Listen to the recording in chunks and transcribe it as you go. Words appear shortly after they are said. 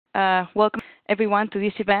Welcome everyone to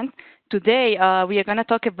this event. Today we are going to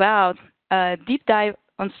talk about a deep dive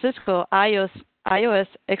on Cisco iOS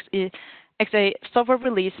XA software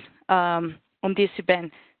release on this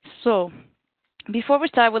event. So before we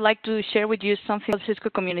start, I would like to share with you something about the Cisco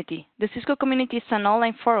community. The Cisco community is an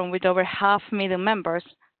online forum with over 500,000 members,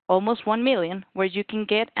 almost 1 million, where you can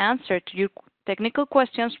get answers to your technical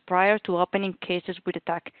questions prior to opening cases with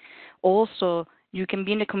attack. Also, you can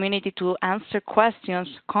be in the community to answer questions,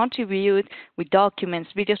 contribute with documents,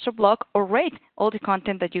 videos or blog, or rate all the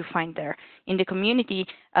content that you find there. In the community,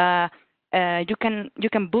 you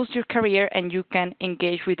can boost your career and you can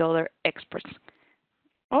engage with other experts.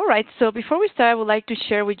 All right, so before we start, I would like to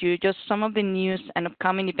share with you just some of the news and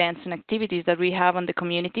upcoming events and activities that we have on the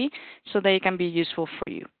community so they can be useful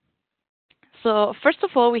for you. So first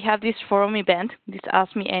of all, we have this forum event, this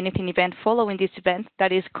Ask Me Anything event following this event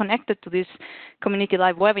that is connected to this community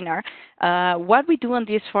live webinar. What we do on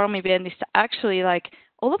this forum event is actually like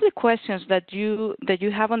all of the questions that you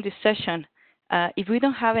have on this session. If we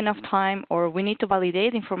don't have enough time or we need to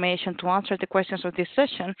validate information to answer the questions of this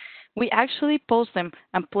session, we actually post them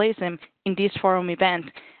and place them in this forum event.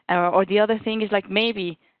 Or the other thing is like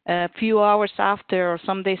maybe a few hours after or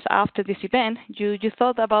some days after this event, you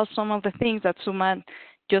thought about some of the things that Sumant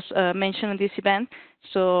just mentioned in this event.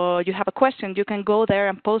 So you have a question, you can go there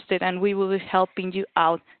and post it, and we will be helping you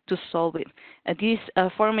out to solve it. This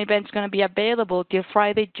forum event is going to be available till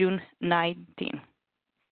Friday, June 19.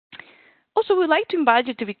 Also, we'd like to invite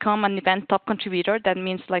you to become an event top contributor. That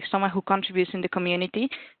means like someone who contributes in the community.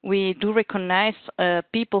 We do recognize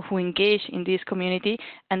people who engage in this community,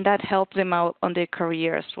 and that helps them out on their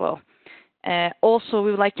career as well. Also,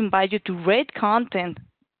 we would like to invite you to rate content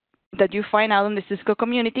that you find out in the Cisco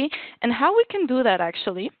community, and how we can do that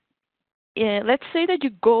actually. Let's say that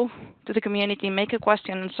you go to the community, make a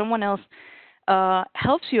question, and someone else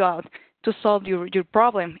helps you out to solve your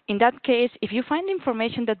problem. In that case, if you find the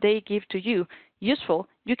information that they give to you useful,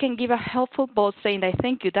 you can give a helpful vote saying that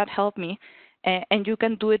thank you, that helped me, and you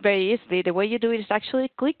can do it very easily. The way you do it is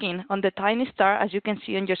actually clicking on the tiny star, as you can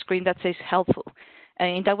see on your screen, that says helpful.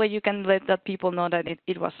 In that way, you can let that people know that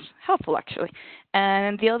it was helpful, actually.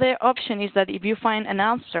 And the other option is that if you find an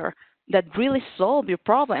answer that really solves your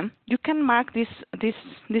problem, you can mark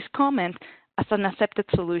this comment as an accepted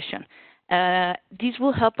solution. This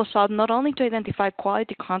will help us out not only to identify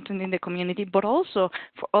quality content in the community, but also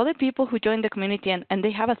for other people who join the community and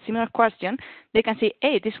they have a similar question, they can say,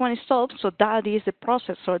 hey, this one is solved, so that is the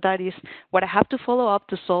process, or that is what I have to follow up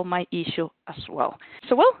to solve my issue as well.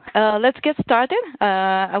 So, let's get started.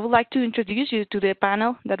 I would like to introduce you to the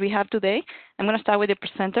panel that we have today. I'm going to start with the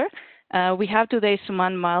presenter. We have today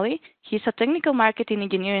Sumant Mali. He's a technical marketing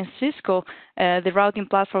engineer in Cisco, the routing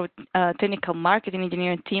platform technical marketing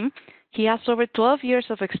engineering team. He has over 12 years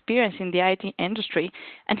of experience in the IT industry,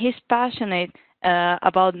 and he's passionate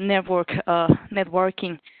about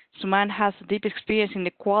networking. Sumant has deep experience in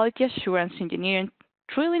the quality assurance engineering,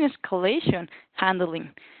 trailing escalation handling.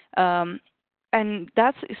 And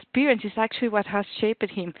that experience is actually what has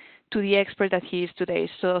shaped him to the expert that he is today.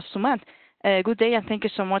 So Sumant, good day, and thank you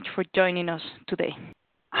so much for joining us today.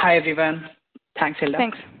 Hi, everyone. Thanks, Hilda.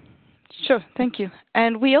 Thanks. Sure, thank you.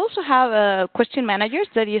 And we also have question managers,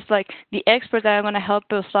 that is like the experts that are going to help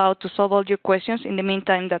us out to solve all your questions in the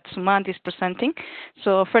meantime that Sumant is presenting.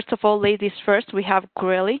 So first of all, ladies first, we have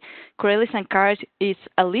Kureli. Kureli Sankar is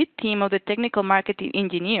a lead team of the technical marketing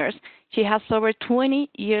engineers. She has over 20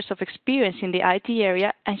 years of experience in the IT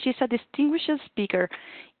area, and she's a distinguished speaker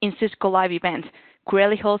in Cisco Live events.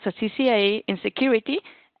 Kureli holds a CCIE in security.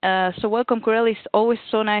 So welcome, Kureli. It's always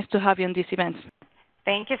so nice to have you on these events.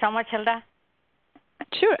 Thank you so much, Hilda.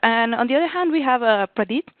 Sure. And on the other hand, we have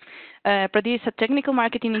Pradeep. Pradeep is a technical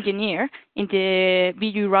marketing engineer in the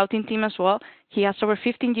BU routing team as well. He has over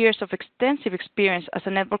 15 years of extensive experience as a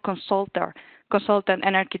network consultant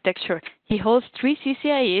and architecture. He holds 3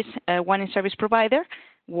 CCIEs, one in service provider,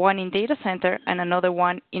 one in data center, and another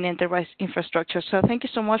one in enterprise infrastructure. So thank you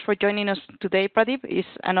so much for joining us today, Pradeep. It's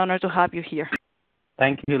an honor to have you here.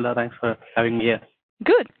 Thank you, Hilda. Thanks for having me here.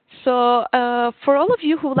 Good. So for all of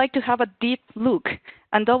you who would like to have a deep look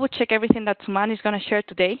and double check everything that Sumant is going to share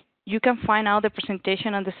today, you can find out the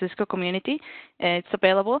presentation on the Cisco community. It's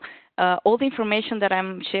available. All the information that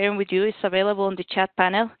I'm sharing with you is available on the chat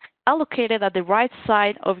panel, allocated at the right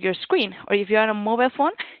side of your screen. Or if you're on a mobile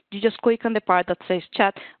phone, you just click on the part that says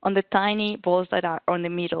chat on the tiny balls that are on the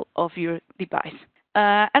middle of your device.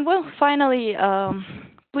 And well, finally,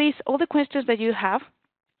 please, all the questions that you have,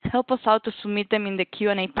 help us out to submit them in the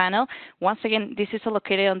Q&A panel. Once again, this is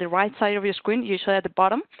located on the right side of your screen, usually at the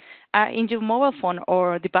bottom. In your mobile phone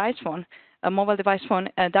or device phone, a mobile device phone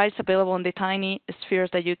that is available on the tiny spheres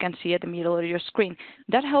that you can see at the middle of your screen.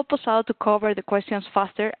 That helps us out to cover the questions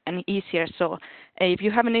faster and easier. So if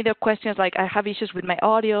you have any other questions, like I have issues with my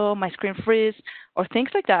audio, my screen freeze, or things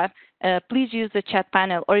like that, please use the chat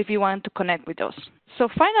panel, or if you want to connect with us. So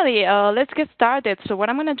finally, let's get started. So what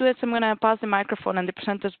I'm going to do is I'm going to pass the microphone and the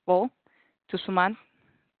presenter's ball to Sumant.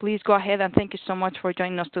 Please go ahead, and thank you so much for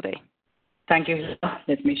joining us today. Thank you.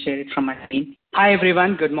 Let me share it from my screen. Hi,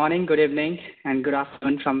 everyone. Good morning, good evening, and good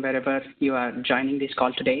afternoon from wherever you are joining this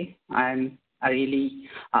call today. I'm really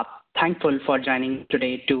thankful for joining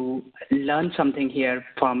today to learn something here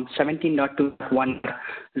from 17.2.1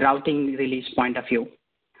 routing release point of view.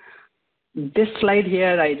 This slide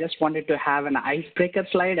here, I just wanted to have an icebreaker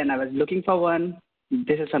slide, and I was looking for one.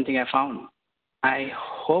 This is something I found. I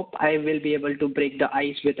hope I will be able to break the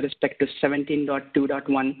ice with respect to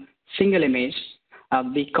 17.2.1 single image.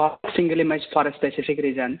 We call single image for a specific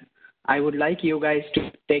reason. I would like you guys to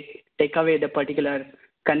take away the particular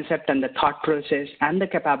concept and the thought process and the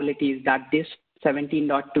capabilities that this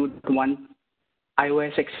 17.2.1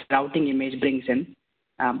 iOS X routing image brings in,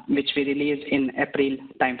 which we released in April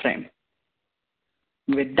timeframe.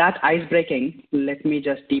 With that ice breaking, let me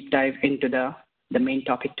just deep dive into the main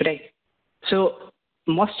topic today. So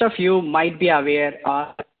most of you might be aware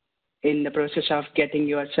or in the process of getting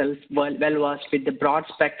yourself well versed with the broad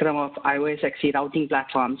spectrum of iOS XE routing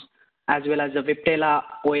platforms, as well as the Viptela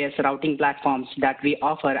OS routing platforms that we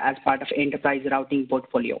offer as part of enterprise routing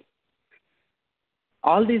portfolio.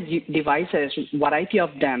 All these devices, variety of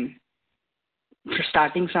them,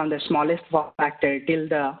 starting from the smallest form factor till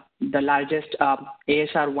the largest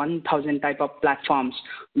ASR 1000 type of platforms,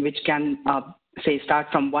 which can say start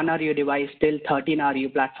from 1 RU device till 13 RU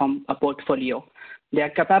platform portfolio. They are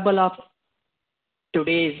capable of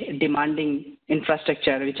today's demanding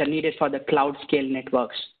infrastructure which are needed for the cloud scale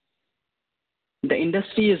networks. The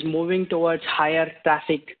industry is moving towards higher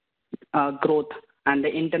traffic growth, and the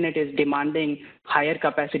internet is demanding higher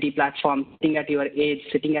capacity platforms sitting at your edge,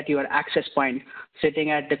 sitting at your access point,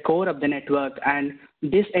 sitting at the core of the network. And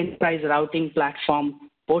this enterprise routing platform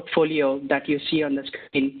portfolio that you see on the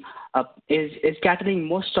screen is catering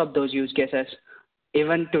most of those use cases.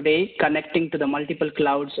 Even today, connecting to the multiple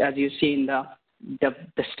clouds, as you see in the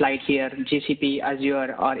slide here, GCP,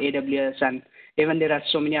 Azure, or AWS, and even there are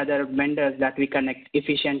so many other vendors that we connect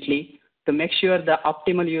efficiently to make sure the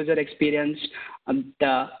optimal user experience,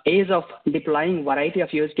 the ease of deploying variety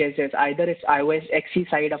of use cases, either it's iOS XE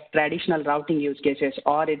side of traditional routing use cases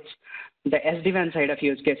or it's the SD-WAN side of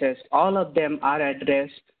use cases. All of them are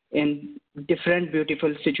addressed in different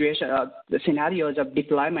beautiful scenarios of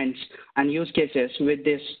deployments and use cases with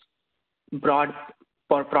this broad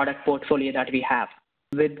product portfolio that we have.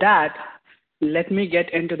 With that, let me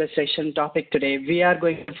get into the session topic today. We are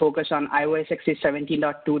going to focus on iOS XE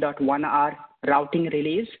 17.2.1R routing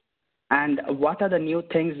release and what are the new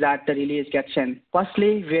things that the release gets in.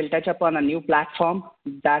 Firstly, we'll touch upon a new platform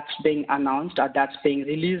that's being announced or that's being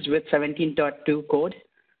released with 17.2 code.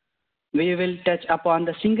 We will touch upon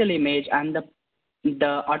the single image and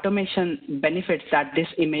the automation benefits that this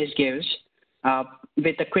image gives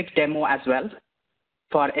with a quick demo as well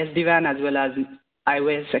for SD-WAN as well as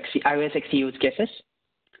iOS XE use cases.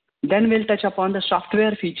 Then we'll touch upon the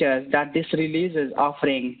software features that this release is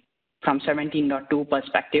offering from 17.2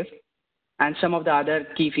 perspective and some of the other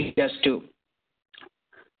key features too.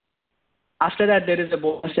 After that, there is a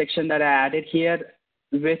bonus section that I added here,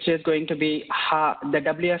 which is going to be the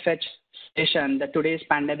WFH situation, the today's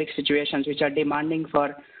pandemic situations, which are demanding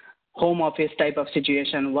for home office type of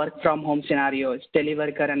situation, work from home scenarios,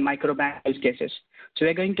 teleworker and microbank use cases. So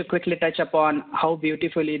we're going to quickly touch upon how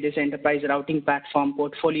beautifully this enterprise routing platform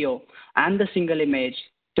portfolio and the single image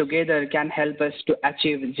together can help us to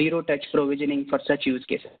achieve zero touch provisioning for such use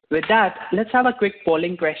cases. With that, let's have a quick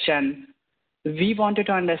polling question. We wanted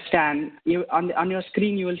to understand, on your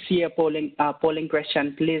screen you will see a polling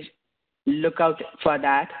question. Please look out for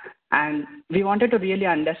that. And we wanted to really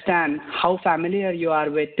understand how familiar you are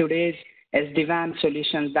with today's SD-WAN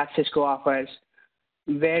solutions that Cisco offers.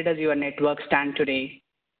 Where does your network stand today?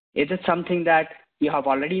 Is it something that you have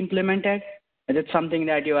already implemented? Is it something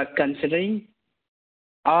that you are considering?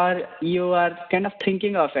 Or you are kind of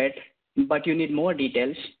thinking of it, but you need more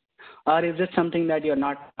details? Or is it something that you're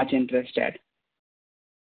not much interested?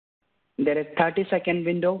 There is 30-second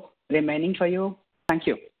window remaining for you. Thank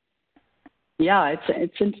you. Yeah,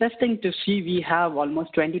 it's interesting to see we have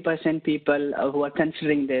almost 20% people who are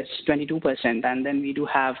considering this, 22%, and then we do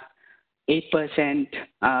have 8%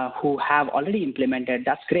 who have already implemented.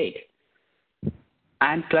 That's great.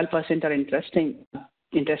 And 12% are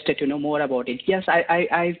interested to know more about it. Yes,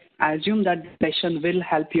 I assume that the session will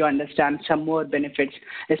help you understand some more benefits,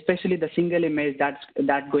 especially the single image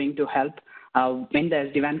that's going to help in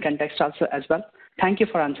the SD-WAN context also as well. Thank you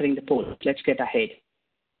for answering the poll. Let's get ahead.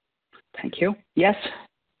 Thank you. Yes,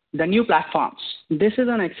 the new platforms. This is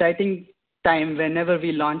an exciting time whenever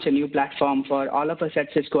we launch a new platform for all of us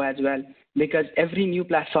at Cisco as well, because every new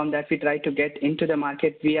platform that we try to get into the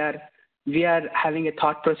market, we are having a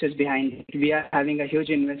thought process behind it. We are having a huge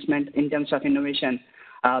investment in terms of innovation,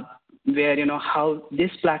 where how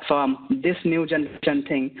this platform, this new generation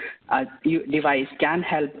thing, device can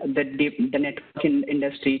help the networking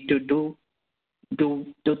industry to do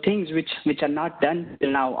things which are not done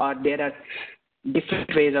till now, or there are different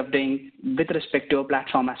ways of doing with respect to a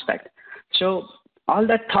platform aspect. So all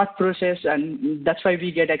that thought process, and that's why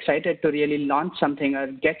we get excited to really launch something or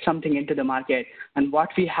get something into the market. And what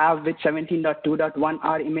we have with 17.2.1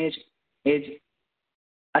 our image is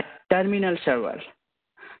a terminal server.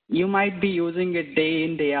 You might be using it day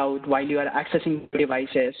in, day out while you are accessing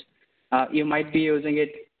devices. You might be using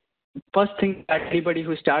it. First thing that everybody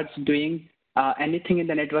who starts doing anything in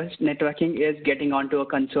the networking is getting onto a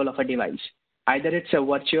console of a device. Either it's a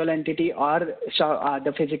virtual entity or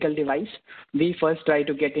the physical device. We first try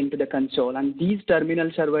to get into the console. And these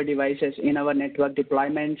terminal server devices in our network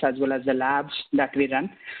deployments as well as the labs that we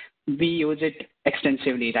run, we use it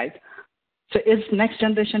extensively, right? So it's next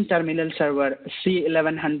generation terminal server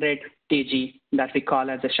C1100TG that we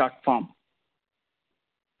call as a short form.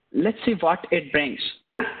 Let's see what it brings.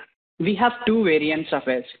 We have two variants of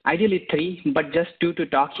it, ideally three, but just two to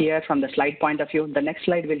talk here from the slide point of view. The next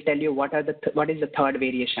slide will tell you what is the third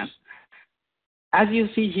variation. As you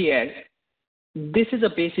see here, this is a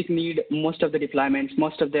basic need most of the deployments,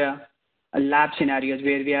 most of the lab scenarios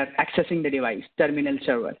where we are accessing the device, terminal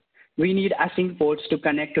server. We need async ports to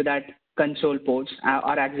connect to that console ports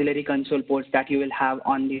or auxiliary console ports that you will have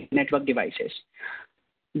on the network devices.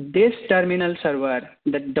 This terminal server,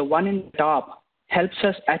 the one in the top, helps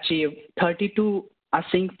us achieve 32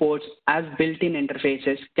 async ports as built-in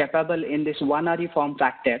interfaces capable in this 1RE form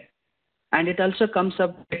factor. And it also comes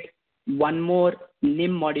up with one more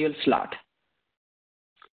NIM module slot.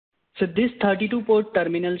 So this 32-port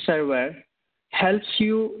terminal server helps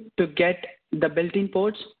you to get the built-in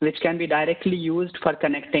ports, which can be directly used for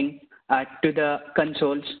connecting to the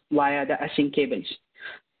consoles via the async cables.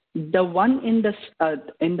 The one in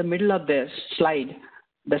the middle of this slide,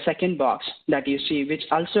 the second box that you see, which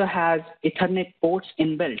also has Ethernet ports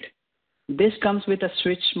inbuilt. This comes with a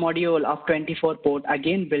switch module of 24 port,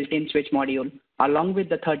 again built-in switch module, along with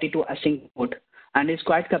the 32 async port, and is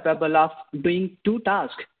quite capable of doing two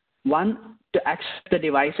tasks. One, to access the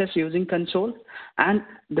devices using console, and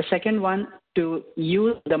the second one, to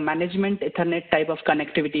use the management Ethernet type of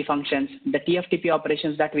connectivity functions, the TFTP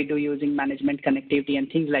operations that we do using management connectivity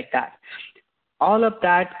and things like that. All of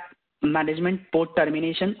that management port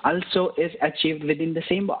termination also is achieved within the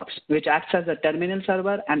same box, which acts as a terminal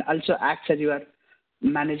server and also acts as your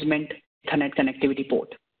management Ethernet connectivity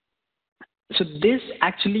port. So this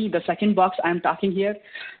actually, the second box I'm talking here,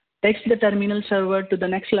 takes the terminal server to the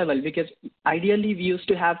next level, because ideally we used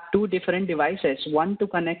to have two different devices, one to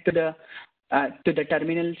connect to the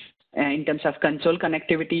terminals in terms of console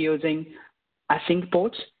connectivity using async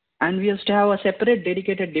ports, and we used to have a separate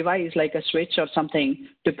dedicated device like a switch or something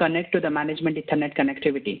to connect to the management Ethernet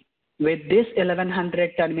connectivity. With this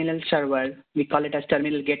 1100 terminal server, we call it as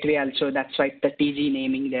terminal gateway also, that's why the TG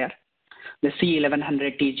naming there, the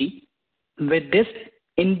C1100TG. With this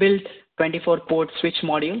inbuilt 24 port switch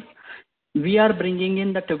module, we are bringing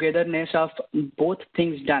in the togetherness of both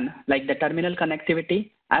things done, like the terminal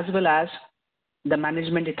connectivity as well as the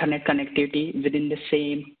management Ethernet connectivity within the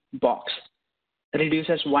same box.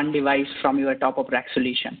 Reduces one device from your top of rack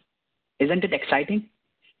solution. Isn't it exciting?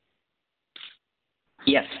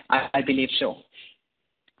 Yes, I believe so.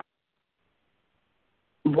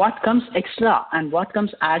 What comes extra and what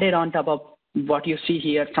comes added on top of what you see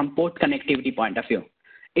here from port connectivity point of view?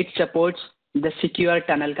 It supports the secure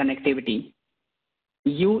tunnel connectivity.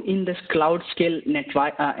 You in this cloud scale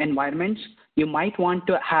environments, you might want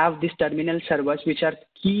to have these terminal servers which are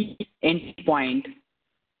key endpoint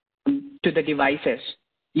to the devices.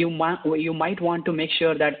 You might want to make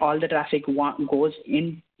sure that all the traffic goes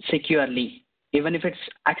in securely. Even if it's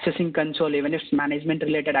accessing console, even if it's management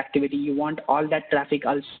related activity, you want all that traffic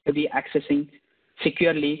also to be accessing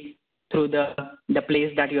securely through the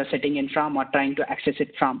place that you are sitting in from or trying to access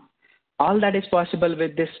it from. All that is possible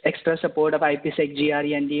with this extra support of IPsec,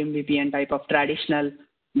 GRE, and DMVPN type of traditional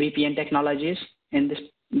VPN technologies in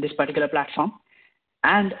this particular platform.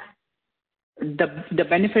 And The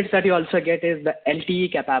benefits that you also get is the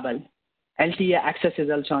LTE capable. LTE access is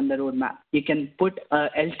also on the roadmap. You can put a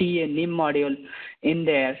LTE NIM module in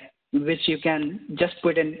there, which you can just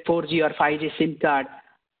put in 4G or 5G SIM card,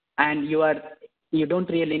 and you don't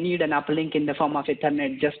really need an uplink in the form of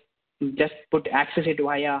Ethernet. Just put access it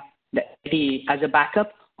via the LTE as a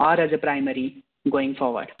backup or as a primary going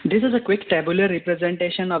forward. This is a quick tabular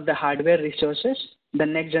representation of the hardware resources the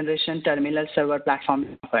next generation terminal server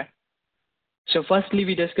platform offer. So firstly,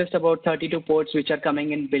 we discussed about 32 ports which are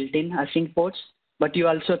coming in built-in async ports, but you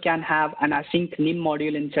also can have an async NIM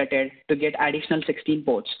module inserted to get additional 16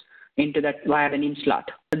 ports into that via the NIM slot.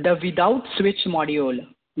 The without switch module,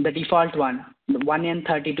 the default one, the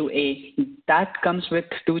 1N32A, that comes with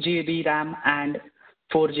 2 GB RAM and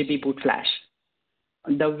 4 GB boot flash.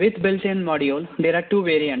 The with built-in module, there are two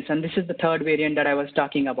variants, and this is the third variant that I was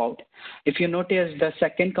talking about. If you notice, the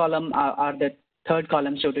second column or the third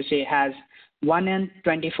column, so to say, has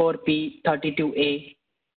 1N24P32A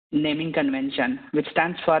naming convention, which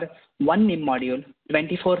stands for one NIM module,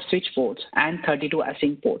 24 switch ports, and 32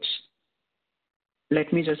 async ports.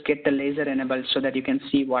 Let me just get the laser enabled so that you can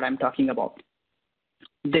see what I'm talking about.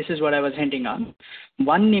 This is what I was hinting on.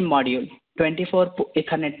 One NIM module, 24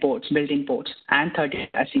 Ethernet ports, built-in ports, and 30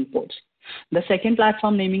 async ports. The second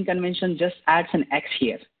platform naming convention just adds an X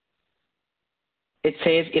here. It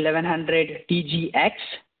says 1100 TGX,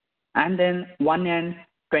 and then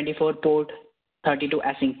 1N24 port, 32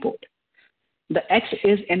 async port. The X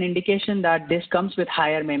is an indication that this comes with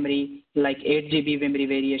higher memory, like 8 GB memory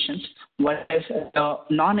variations, whereas the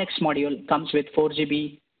non-X module comes with 4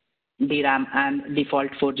 GB DRAM and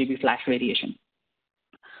default 4 GB flash variation.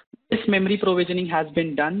 This memory provisioning has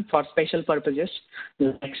been done for special purposes,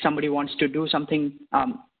 like somebody wants to do something,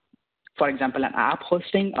 for example, an app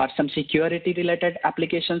hosting or some security related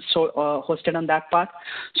applications hosted on that part.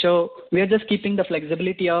 So we are just keeping the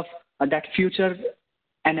flexibility of that future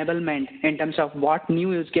enablement in terms of what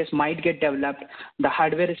new use case might get developed. The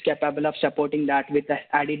hardware is capable of supporting that with the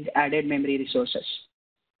added memory resources.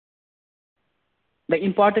 The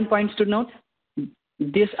important points to note: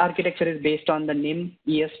 this architecture is based on the NIM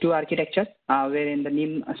ES2 architecture, wherein the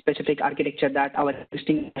NIM specific architecture that our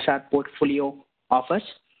existing SR portfolio offers.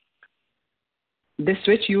 This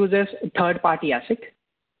switch uses third-party ASIC.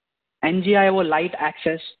 NGIO Lite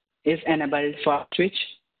access is enabled for switch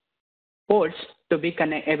ports to be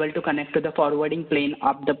able to connect to the forwarding plane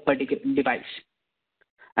of the particular device.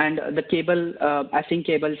 And the cable, async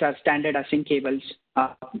cables are standard async cables,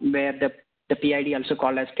 where the PID also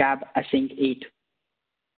called as cab async 8.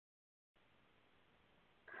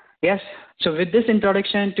 Yes, so with this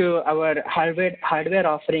introduction to our hardware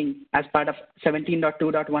offering as part of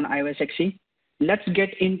 17.2.1 iOS XE, let's get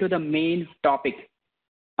into the main topic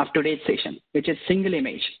of today's session, which is single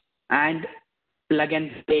image and plug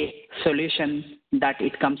and play solution that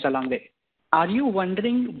it comes along with. Are you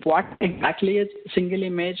wondering what exactly is single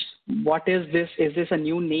image? What is this? Is this a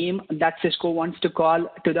new name that Cisco wants to call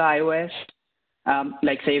to the iOS?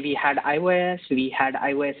 Like say we had iOS, we had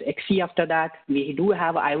iOS XE after that. We do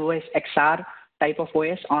have iOS XR type of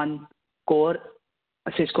OS on core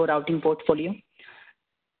Cisco routing portfolio.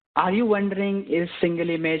 Are you wondering, is single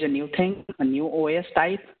image a new thing, a new OS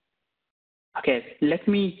type? Okay, let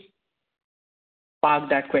me park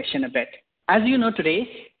that question a bit. As you know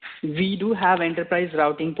today, we do have enterprise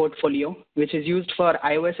routing portfolio, which is used for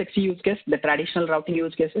iOS XE use case, the traditional routing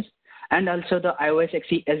use cases, and also the iOS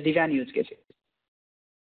XE SD-WAN use cases.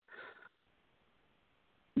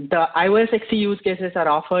 The iOS XE use cases are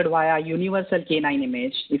offered via universal K9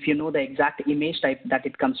 image, if you know the exact image type that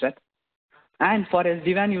it comes with. And for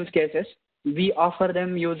SD-WAN use cases, we offer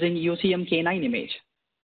them using UCM K9 image.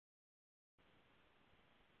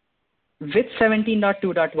 With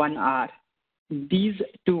 17.2.1R, these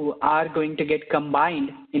two are going to get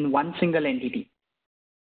combined in one single entity.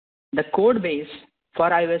 The code base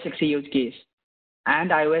for iOS XE use case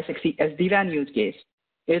and iOS XE SD-WAN use case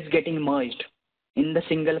is getting merged in the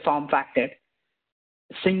single form factor,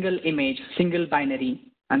 single image, single binary,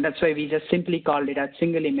 and that's why we just simply called it as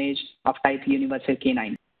single image of type universal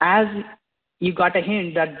K9. As you got a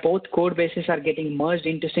hint that both code bases are getting merged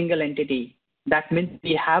into single entity, that means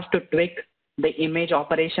we have to tweak the image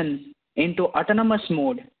operation into autonomous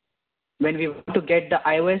mode when we want to get the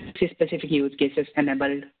iOS specific use cases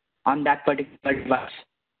enabled on that particular device.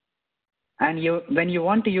 And when you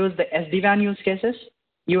want to use the SD-WAN use cases,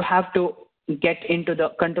 you have to get into the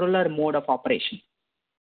controller mode of operation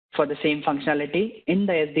for the same functionality in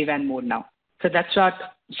the SD-WAN mode now. So that's what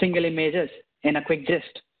single image is in a quick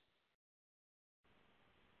gist.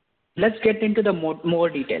 Let's get into the more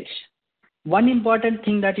details. One important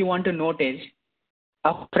thing that you want to note is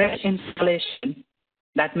a fresh installation.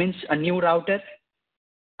 That means a new router,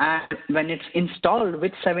 and when it's installed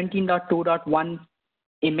with 17.2.1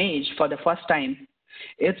 image for the first time,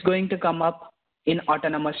 it's going to come up in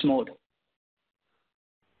autonomous mode.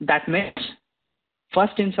 That means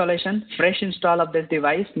first installation, fresh install of this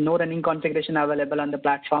device, no running configuration available on the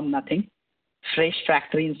platform, nothing. Fresh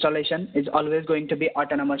factory installation is always going to be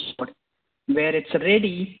autonomous mode, where it's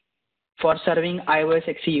ready for serving iOS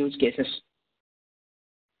XE use cases.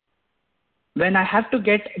 When I have to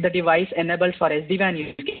get the device enabled for SD-WAN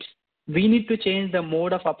use case, we need to change the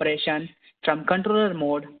mode of operation from controller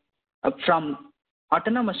mode, from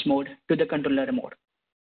autonomous mode to the controller mode.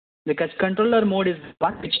 Because controller mode is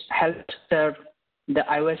one which helps serve the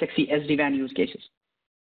iOS XE SD-WAN use cases.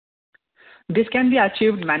 This can be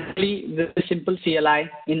achieved manually with a simple CLI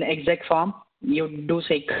in exec form. You do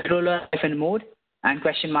say controller-mode and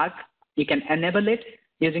question mark. You can enable it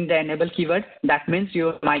using the enable keyword. That means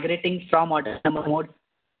you're migrating from autonomous mode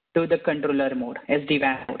to the controller mode,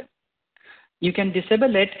 SD-WAN mode. You can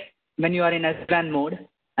disable it when you are in SD-WAN mode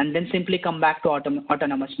and then simply come back to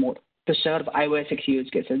autonomous mode to serve iOS XE use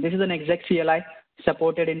cases. This is an exec CLI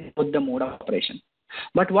supported in both the mode of operation.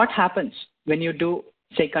 But what happens when you do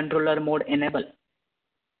say controller mode enable?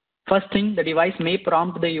 First thing, the device may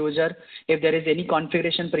prompt the user if there is any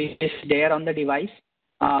configuration previously there on the device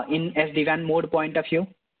in SD-WAN mode point of view.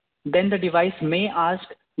 Then the device may ask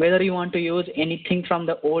whether you want to use anything from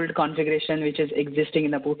the old configuration which is existing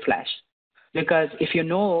in the boot flash. Because if you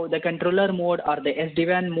know, the controller mode or the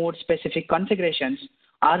SD-WAN mode specific configurations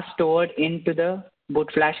are stored into the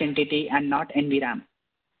boot flash entity and not NVRAM.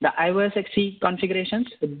 The iOS XE configurations,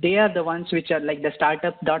 they are the ones which are like the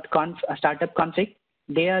startup config.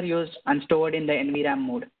 They are used and stored in the NVRAM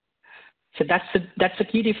mode. So that's the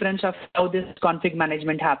key difference of how this config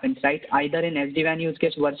management happens, right? Either in SD-WAN use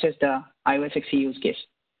case versus the iOS XE use case.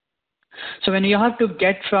 So when you have to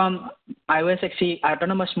get from iOS XE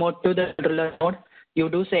autonomous mode to the controller mode, you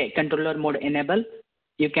do say controller mode enable.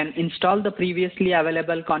 You can install the previously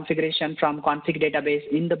available configuration from config database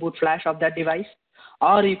in the boot flash of that device,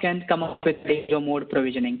 or you can come up with day zero mode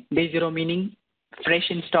provisioning. Day zero meaning fresh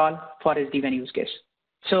install for SD-WAN use case.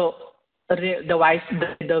 So the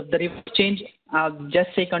reverse change, just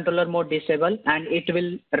say controller mode disable, and it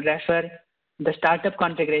will refer the startup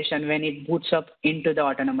configuration when it boots up into the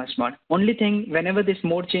autonomous mode. Only thing, whenever this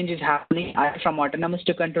mode change is happening, either from autonomous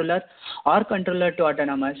to controller or controller to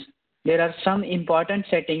autonomous, there are some important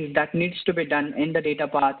settings that needs to be done in the data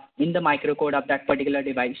path, in the microcode of that particular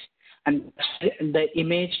device. And the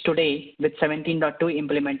image today with 17.2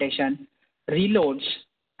 implementation reloads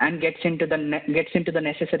and gets into the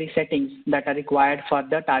necessary settings that are required for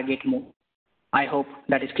the target mode. I hope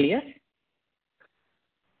that is clear.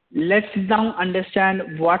 Let's now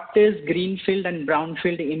understand what is greenfield and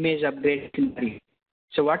brownfield image upgrade scenario.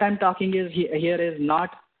 So what I'm talking is here is not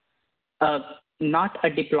a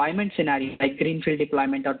deployment scenario like greenfield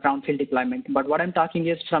deployment or brownfield deployment, but what I'm talking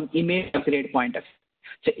is from image upgrade point of view.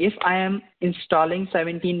 So if I am installing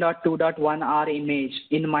 17.2.1R image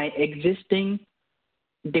in my existing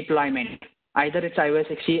deployment, either it's iOS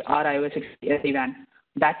XE or iOS XE SD-WAN,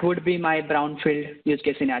 that would be my brownfield use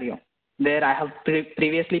case scenario, where I have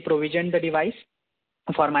previously provisioned the device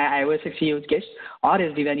for my iOS XE use case or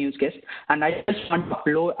SD-WAN use case, and I just want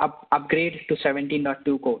to upgrade to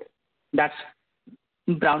 17.2 code. That's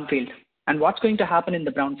brownfield. And what's going to happen in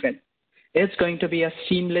the brownfield? It's going to be a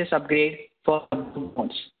seamless upgrade for both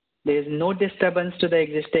modes. There is no disturbance to the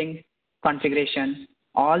existing configuration.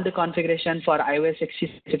 All the configuration for iOS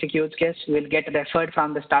XE specific use case will get referred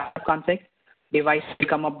from the startup config. Device will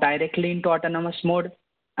come up directly into autonomous mode,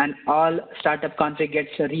 and all startup config gets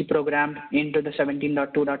reprogrammed into the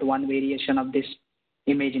 17.2.1 variation of this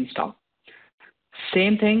image install.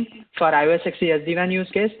 Same thing for iOS XE SD-WAN use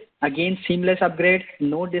case. Again, seamless upgrade,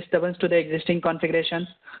 no disturbance to the existing configuration.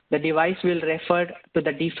 The device will refer to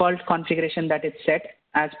the default configuration that is set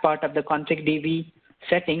as part of the config DB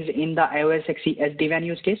settings in the iOS XE SD-WAN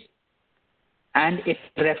use case, and it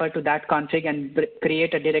refer to that config and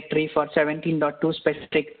create a directory for 17.2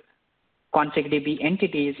 specific config DB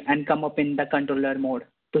entities and come up in the controller mode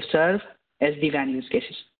to serve SD-WAN use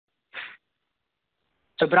cases.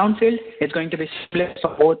 So brownfield is going to be split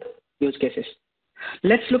for both use cases.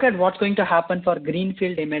 Let's look at what's going to happen for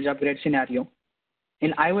greenfield image upgrade scenario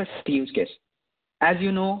in iOS use case. As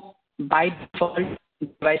you know, by default,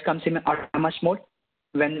 device comes in autonomous mode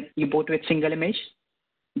when you boot with single image.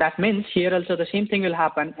 That means here also the same thing will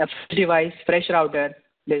happen. A fresh device, fresh router,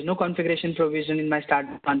 there's no configuration provision in my start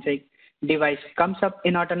config. Device comes up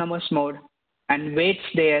in autonomous mode and waits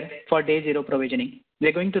there for day zero provisioning.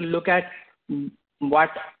 We're going to look at what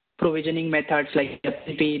provisioning methods like the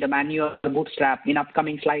PnP, the manual, the bootstrap in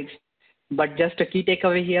upcoming slides. But just a key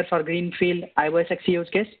takeaway here for greenfield iOS XE use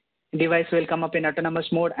case, device will come up in autonomous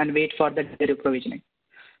mode and wait for the zero provisioning.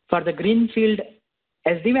 For the greenfield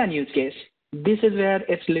SD-WAN use case, this is where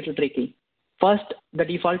it's a little tricky. First, the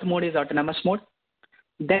default mode is autonomous mode.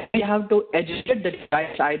 Then we have to educate the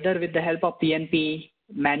device either with the help of PnP,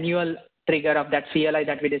 manual trigger of that CLI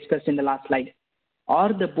that we discussed in the last slide,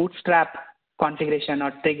 or the bootstrap configuration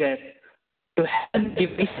or trigger to help the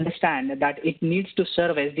device understand that it needs to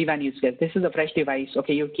serve SD-WAN use case. This is a fresh device.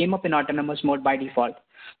 Okay, you came up in autonomous mode by default,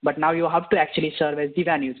 but now you have to actually serve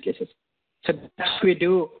SD-WAN use cases. So that's what we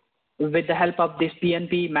do with the help of this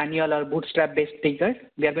PnP, manual, or bootstrap-based trigger.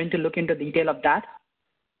 We are going to look into detail of that.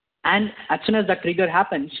 And as soon as that trigger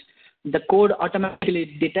happens, the code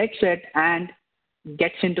automatically detects it and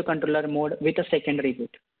gets into controller mode with a second reboot.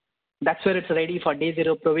 That's where it's ready for day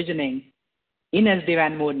zero provisioning in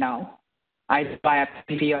SD-WAN mode now, either via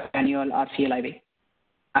PnP or manual or CLI way.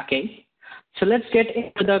 Okay, so let's get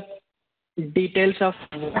into the details of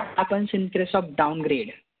what happens in case of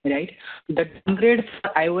downgrade, right? The downgrade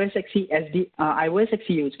for iOS XE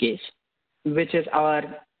use case, which is our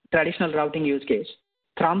traditional routing use case,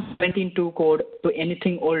 from 17.2 code to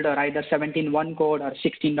anything older, either 17.1 code or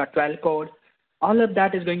 16.12 code, all of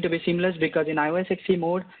that is going to be seamless because in iOS XE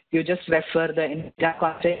mode, you just refer the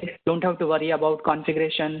config. Don't have to worry about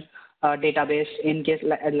configuration database in case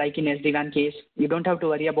like in SD-WAN case. You don't have to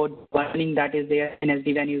worry about warning that is there in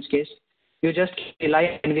SD-WAN use case. You just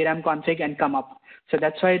rely on NVRAM config and come up. So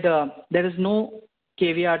that's why there is no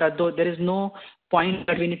caveat, or though there is no point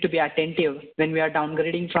that we need to be attentive when we are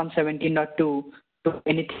downgrading from 17.2 to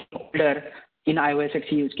anything older in iOS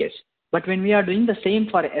XE use case. But when we are doing the same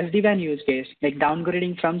for SD-WAN use case, like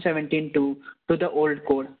downgrading from 17.2 to the old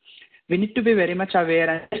code, we need to be very much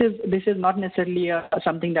aware. And this is not necessarily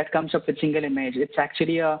something that comes up with single image. It's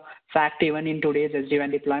actually a fact even in today's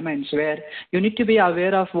SD-WAN deployments, where you need to be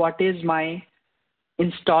aware of what is my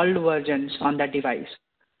installed versions on that device.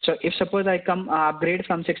 So if suppose I come upgrade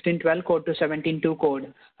from 16.12 code to 17.2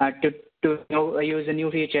 code to use a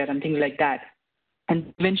new feature and things like that,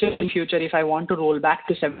 and eventually in future, if I want to roll back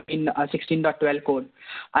to 16.12 code,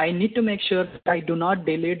 I need to make sure that I do not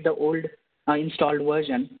delete the old installed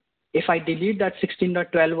version. If I delete that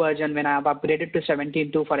 16.12 version when I have upgraded to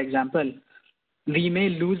 17.2, for example, we may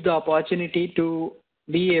lose the opportunity to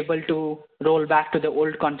be able to roll back to the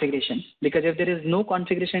old configuration. Because if there is no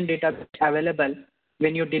configuration data available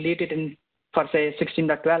when you delete it in, for say,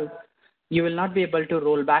 16.12, you will not be able to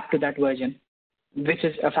roll back to that version, which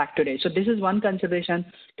is a fact today. So this is one consideration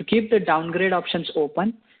to keep the downgrade options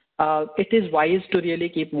open. It is wise to really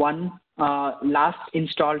keep one last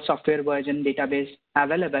installed software version database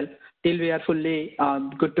available till we are fully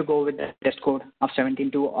good to go with the latest code of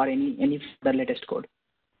 17.2 or any further latest code.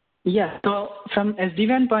 Yeah, so from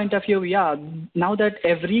SD-WAN point of view, yeah, now that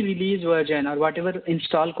every release version or whatever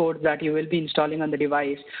install code that you will be installing on the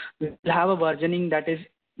device will have a versioning that is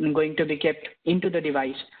going to be kept into the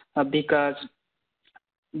device because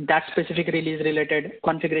that specific release related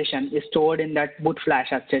configuration is stored in that boot flash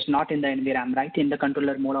access, not in the NVRAM, right, in the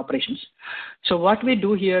controller mode operations. So what we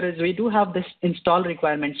do here is we do have this install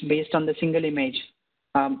requirements based on the single image,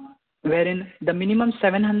 wherein the minimum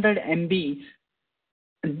 700 MB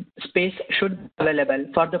space should be available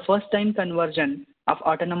for the first time conversion of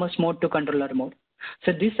autonomous mode to controller mode.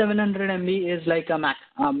 So this 700 MB is like a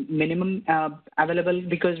minimum available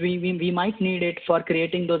because we might need it for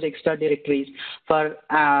creating those extra directories, for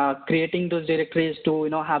creating those directories to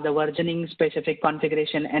have the versioning specific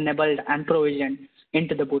configuration enabled and provisioned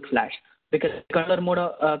into the boot flash, because controller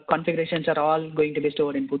mode configurations are all going to be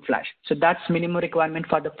stored in boot flash. So that's minimum requirement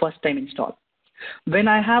for the first time install. When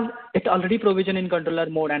I have it already provisioned in controller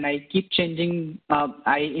mode and I keep changing,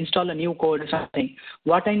 I install a new code or something,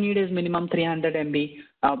 what I need is minimum 300 MB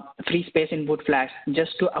free space in boot flash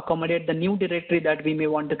just to accommodate the new directory that we may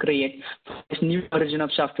want to create for this new version of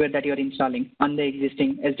software that you're installing on the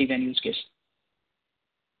existing SD-WAN use case.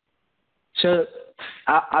 So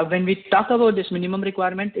when we talk about this minimum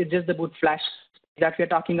requirement, it's just the boot flash that we're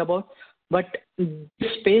talking about. But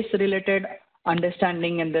space related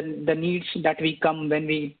understanding and the needs that we come when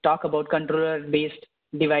we talk about controller-based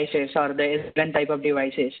devices or the SD-WAN type of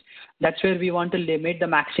devices, that's where we want to limit the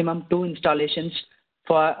maximum 2 installations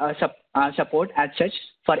for support as such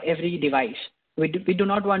for every device. We do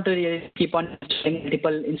not want to really keep on installing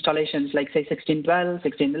multiple installations like say 16.12,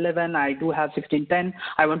 16.11, I do have 16.10,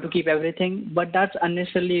 I want to keep everything, but that's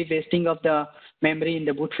unnecessarily wasting of the memory in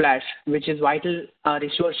the boot flash, which is vital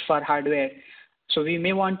resource for hardware. So we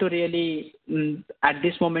may want to really, at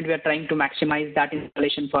this moment, we are trying to maximize that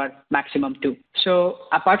installation for maximum 2. So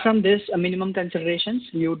apart from this minimum considerations,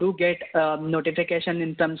 you do get notification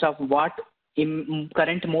in terms of what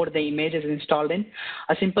current mode the image is installed in.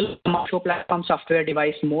 A simple show platform software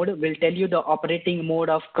device mode will tell you the operating mode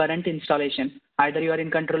of current installation. Either you are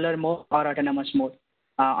in controller mode or autonomous mode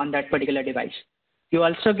on that particular device. You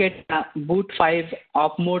also get a boot 5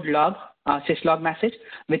 op mode log, syslog message,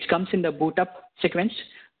 which comes in the boot up sequence,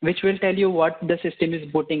 which will tell you what the system is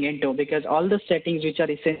booting into, because all the settings which are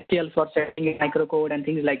essential for setting a microcode and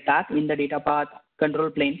things like that in the data path control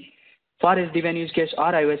plane for SD-WAN use case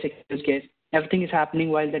or iOS use case, everything is happening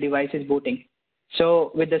while the device is booting.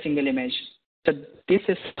 So with the single image. So this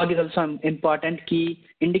syslog is also an important key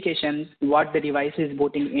indication what the device is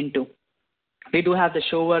booting into. We do have the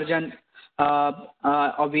show version,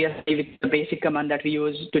 obviously with the basic command that we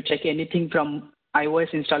use to check anything from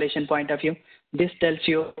iOS installation point of view. This tells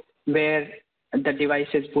you where the device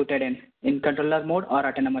is booted in controller mode or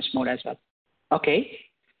autonomous mode as well. Okay,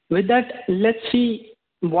 with that, let's see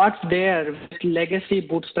what's there with legacy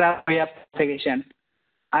bootstrap way of configuration.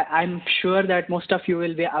 I'm sure that most of you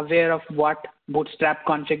will be aware of what bootstrap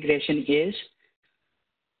configuration is.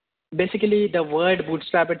 Basically, the word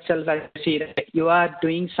bootstrap itself, as you see, right, you are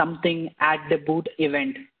doing something at the boot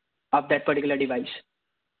event of that particular device,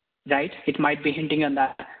 right? It might be hinting on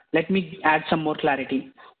that. Let me add some more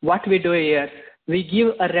clarity. What we do here, we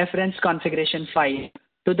give a reference configuration file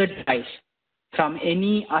to the device from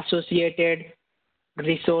any associated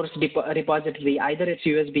resource repository, either it's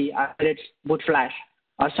USB, either it's boot flash,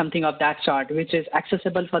 or something of that sort, which is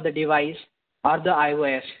accessible for the device or the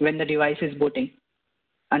iOS when the device is booting.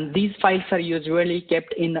 And these files are usually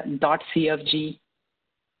kept in .cfg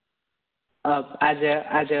as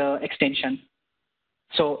a extension.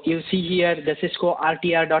 So you see here the Cisco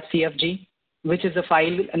rtr.cfg, which is the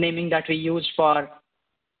file naming that we use for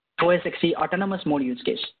OSXE autonomous mode use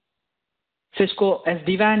case. Cisco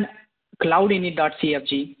SD-WAN cloud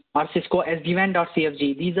init.cfg or Cisco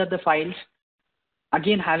SD-WAN.cfg. These are the files,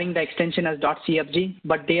 again having the extension as .cfg,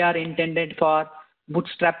 but they are intended for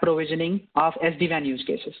bootstrap provisioning of SD-WAN use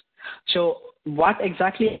cases. So what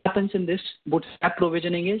exactly happens in this bootstrap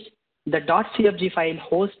provisioning is the .cfg file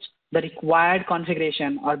hosts the required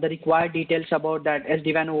configuration or the required details about that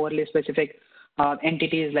SD-WAN overlay specific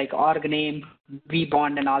entities like org name,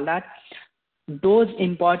 vbond and all that. Those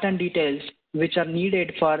important details which are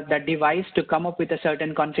needed for the device to come up with a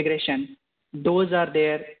certain configuration, those are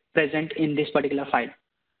there present in this particular file.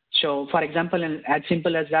 So for example, as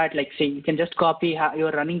simple as that, like say you can just copy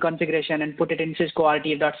your running configuration and put it in Cisco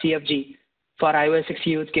RT.cfg for iOS 6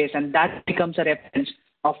 use case, and that becomes a reference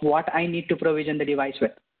of what I need to provision the device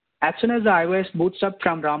with. As soon as the iOS boots up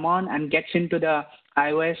from Ramon and gets into the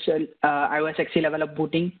iOS XE level of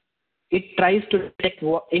booting, it tries to detect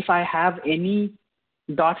if I have any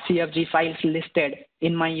 .cfg files listed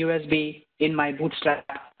in my USB, in my bootstrap,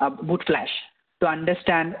 boot flash, to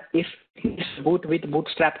understand if it's boot with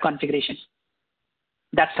bootstrap configuration.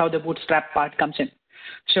 That's how the bootstrap part comes in.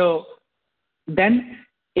 So then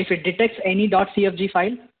if it detects any .cfg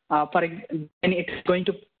file, then it's going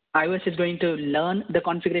to, iOS is going to learn the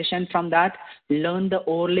configuration from that, learn the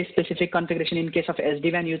overlay specific configuration in case of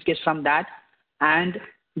SD-WAN use case from that, and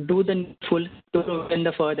do the full to in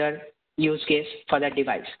the further use case for that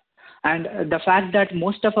device. And the fact that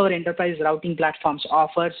most of our enterprise routing platforms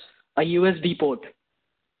offers a USB port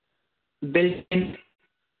built in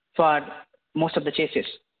for most of the cases.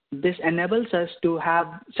 This enables us to have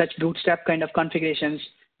such bootstrap kind of configurations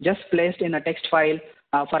just placed in a text file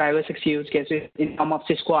for iOS 6 use cases in form of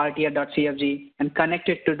Cisco RTR.cfg and connect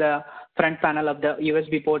it to the front panel of the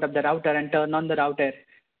USB port of the router and turn on the router.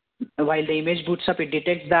 While the image boots up, it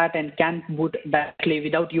detects that and can boot directly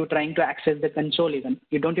without you trying to access the console even.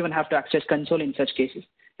 You don't even have to access console in such cases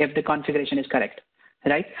if the configuration is correct,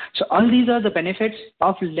 right? So all these are the benefits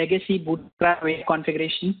of legacy bootstrap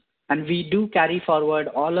configuration, and we do carry forward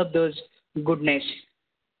all of those goodness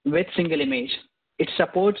with single image. It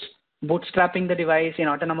supports bootstrapping the device in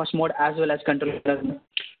autonomous mode as well as controller mode.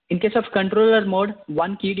 In case of controller mode,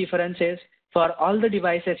 one key difference is for all the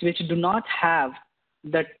devices which do not have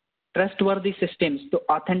the trustworthy systems to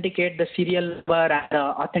authenticate the serial number and the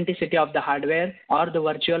authenticity of the hardware or the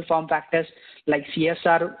virtual form factors like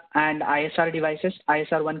CSR and ISR devices,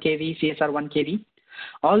 ISR 1KV, CSR 1KV,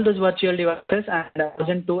 all those virtual devices and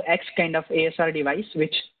 1002X kind of ASR device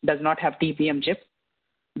which does not have TPM chip,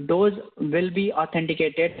 those will be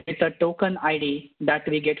authenticated with a token ID that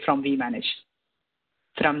we get from vManage,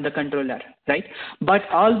 from the controller, right? But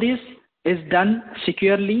all this is done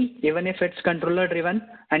securely, even if it's controller driven.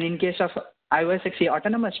 And in case of iOS XE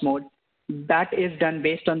autonomous mode, that is done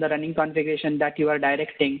based on the running configuration that you are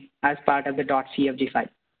directing as part of the .cfg file.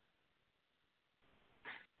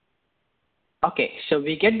 Okay, so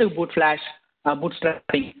we get the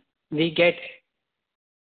bootstrapping. We get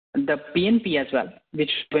the PnP as well,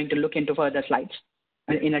 which we're going to look into further slides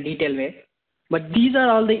in a detailed way. But these are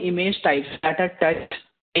all the image types that are touched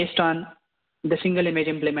based on the single image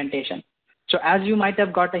implementation. So as you might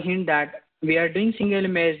have got a hint that we are doing single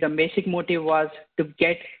image, the basic motive was to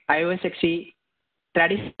get iOS XE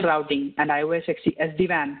traditional routing and iOS XE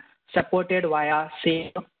SD-WAN supported via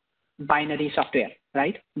same binary software,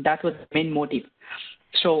 right? That was the main motive.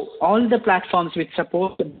 So all the platforms which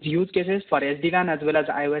support use cases for SD-WAN as well as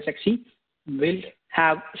iOS XE will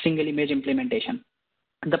have single image implementation.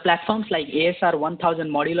 The platforms like ASR 1000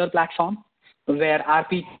 modular platform, where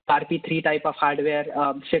RP3 type of hardware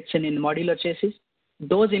sits in modular chassis,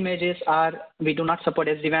 those images we do not support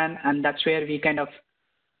SD-WAN, and that's where we kind of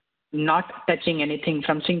not touching anything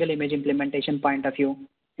from single image implementation point of view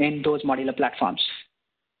in those modular platforms.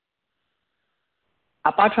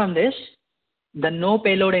 Apart from this, the no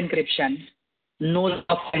payload encryption, no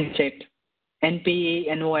offset, NPE,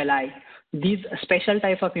 NOLI, these special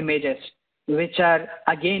type of images, which are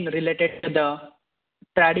again related to the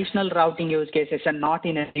traditional routing use cases and not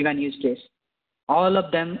in SD-WAN use case. All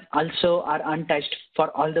of them also are untouched for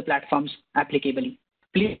all the platforms applicably.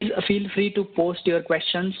 Please feel free to post your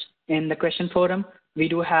questions in the question forum. We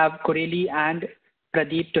do have Kureli and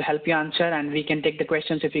Pradeep to help you answer, and we can take the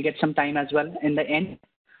questions if we get some time as well in the end.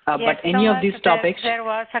 Yes, but any of these topics. There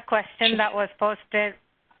was a question that was posted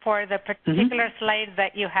for the particular slide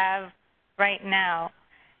that you have right now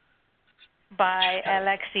by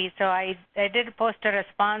Alexi. So I did post a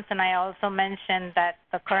response, and I also mentioned that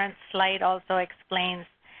the current slide also explains.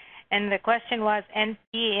 And the question was,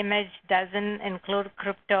 NP image doesn't include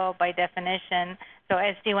crypto by definition, so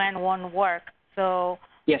SD-WAN won't work. So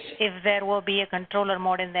yes, if there will be a controller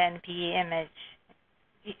mode in the NPE image,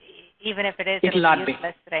 even if it is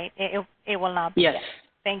useless, right? It will not be. Yes,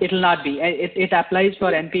 it will not be. It applies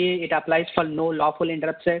for NPE, it applies for no lawful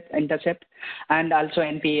intercept, and also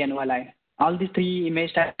NPE and NOLI. All these three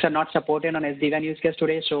image types are not supported on SD-WAN use case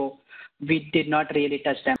today, so we did not really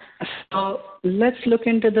touch them. So let's look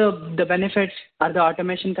into the benefits or the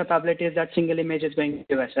automation capabilities that single image is going to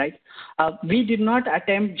give us, right? We did not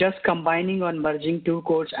attempt just combining or merging two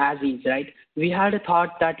codes as is, right? We had a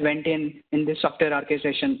thought that went in this software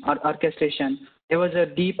orchestration. There was a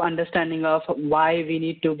deep understanding of why we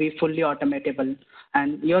need to be fully automatable.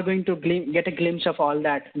 And you're going to get a glimpse of all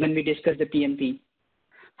that when we discuss the PnP.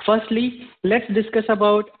 Firstly, let's discuss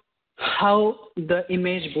about how the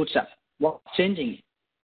image boots up. What's changing?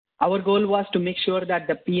 Our goal was to make sure that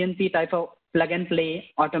the PnP type of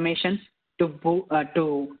plug-and-play automation to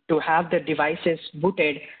have the devices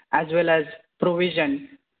booted as well as provision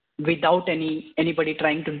without anybody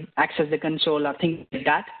trying to access the console or things like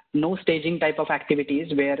that. No staging type of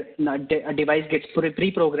activities where a device gets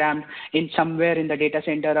pre-programmed in somewhere in the data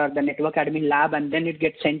center or the network admin lab and then it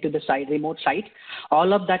gets sent to the remote site.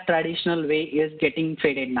 All of that traditional way is getting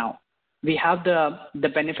faded now. We have the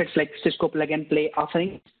benefits like Cisco plug-and-play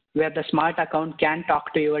offering, where the smart account can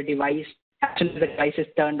talk to your device as soon as the device is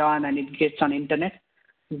turned on and it gets on internet.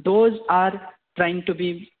 Those are tried to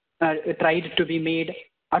be made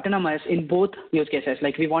autonomous in both use cases.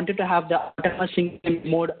 Like we wanted to have the autonomous single image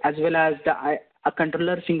mode as well as a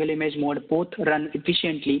controller single image mode both run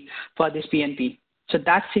efficiently for this PnP. So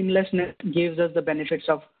that seamlessness gives us the benefits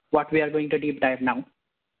of what we are going to deep dive now.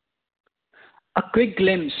 A quick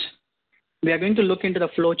glimpse. We are going to look into the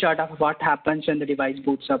flow chart of what happens when the device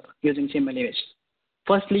boots up using single image.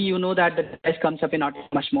 Firstly, you know that the device comes up in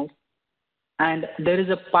autonomous mode. And there is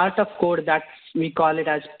a part of code that we call it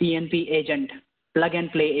as PnP agent, plug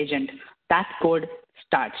and play agent. That code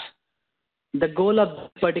starts. The goal of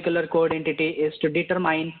this particular code entity is to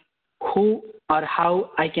determine who or how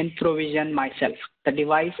I can provision myself. The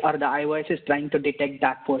device or the iOS is trying to detect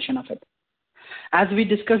that portion of it. As we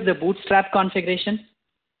discussed the bootstrap configuration,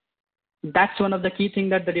 that's one of the key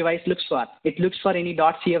things that the device looks for. It looks for any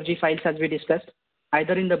 .cfg files as we discussed,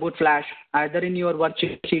 either in the boot flash, either in your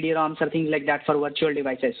virtual CD-ROMs or things like that for virtual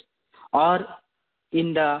devices, or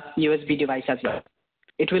in the USB device as well.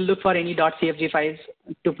 It will look for any .cfg files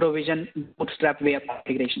to provision bootstrap way of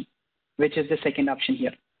configuration, which is the second option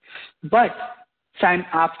here. But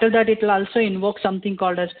after that, it will also invoke something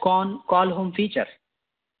called as call home feature.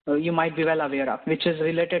 You might be well aware of, which is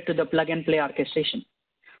related to the plug and play orchestration.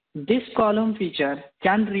 This column feature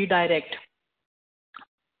can redirect.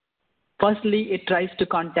 Firstly, it tries to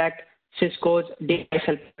contact Cisco's device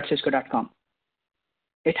help@cisco.com.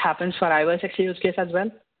 It happens for iOS XE use case as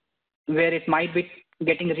well, where it might be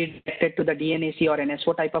getting redirected to the DNAC or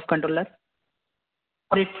NSO type of controller.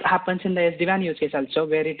 Or it happens in the SD-WAN use case also,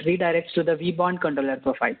 where it redirects to the vBond controller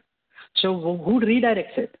profile. So who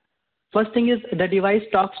redirects it? First thing is the device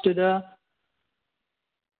talks to the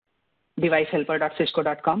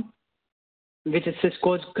devicehelper.cisco.com, which is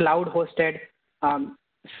Cisco's cloud-hosted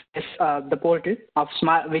the portal of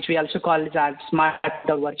smart, which we also call it as smart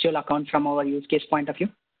the virtual account from our use case point of view.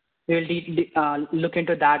 We will look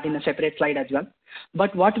into that in a separate slide as well.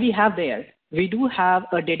 But what we have there, we do have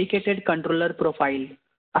a dedicated controller profile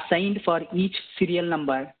assigned for each serial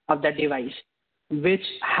number of that device, which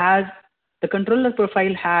has the controller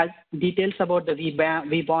profile has details about the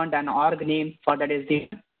vBond and org name for that SD.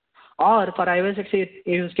 Or for iOS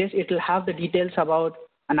use case, it will have the details about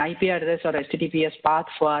an IP address or HTTPS path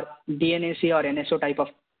for DNAC or NSO type of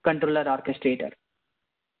controller orchestrator.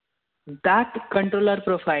 That controller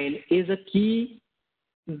profile is a key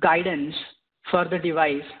guidance for the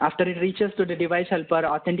device after it reaches to the device helper,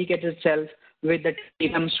 authenticates itself with the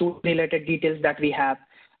related details that we have,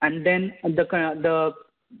 and then the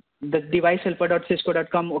device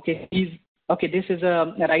helper.cisco.com. Okay, this is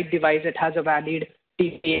a right device. It has a valid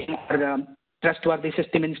TPM or trustworthy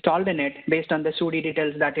system installed in it based on the SUDI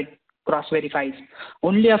details that it cross verifies.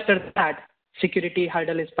 Only after that security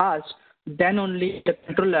hurdle is passed, then only the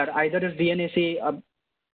controller, either is DNAC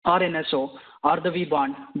or NSO or the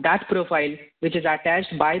vBond, that profile which is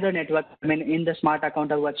attached by the network in the smart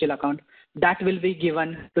account or virtual account, that will be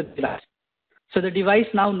given to the device. So the device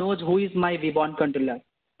now knows who is my vBond controller,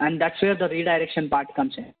 and that's where the redirection part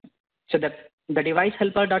comes in. So the device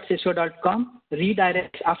helper.cisco.com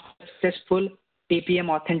redirects after successful TPM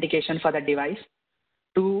authentication for the device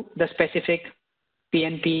to the specific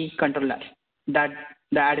PnP controller that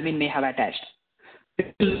the admin may have attached.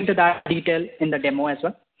 We will look into that detail in the demo as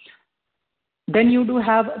well. Then you do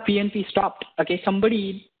have PnP stopped. Okay,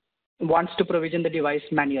 somebody wants to provision the device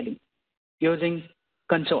manually using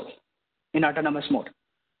console in autonomous mode.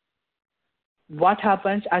 What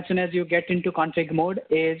happens as soon as you get into config mode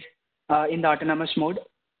is in the autonomous mode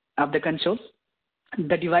of the console,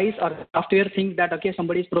 the device or the software thinks that, okay,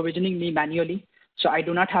 somebody is provisioning me manually, so I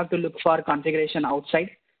do not have to look for configuration outside.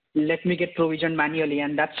 Let me get provisioned manually,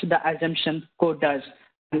 and that's the assumption code does,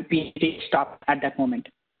 and PnP stop at that moment.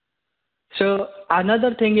 So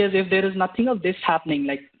another thing is, if there is nothing of this happening,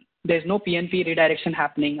 like there's no PnP redirection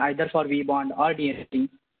happening either for vBond or DNAC,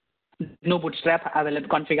 no bootstrap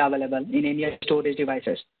config available in any storage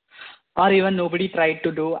devices, or even nobody tried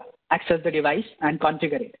to access the device and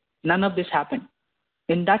configure it. None of this happened.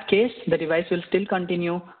 In that case, the device will still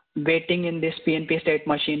continue waiting in this PnP state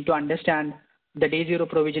machine to understand the day zero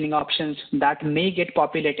provisioning options that may get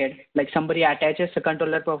populated, like somebody attaches a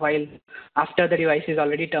controller profile after the device is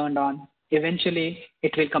already turned on. Eventually,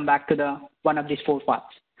 it will come back to one of these four paths.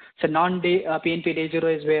 So PnP day zero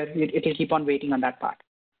is where it will keep on waiting on that part.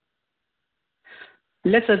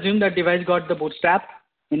 Let's assume that device got the bootstrap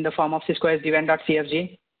in the form of Cisco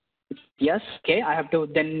SD-WAN.cfg. Yes, okay, I have to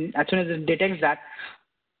then, as soon as it detects that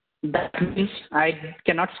means I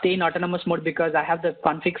cannot stay in autonomous mode because I have the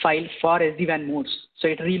config file for SD-WAN modes. So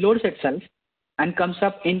it reloads itself and comes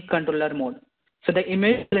up in controller mode. So the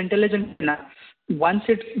image is intelligent enough.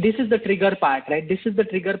 This is the trigger part, right? This is the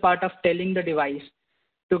trigger part of telling the device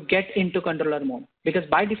to get into controller mode, because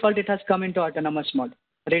by default it has come into autonomous mode,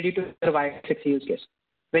 ready to survive 6 use case.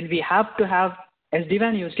 When we have to have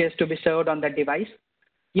SD-WAN use case to be served on that device,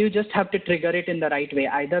 you just have to trigger it in the right way,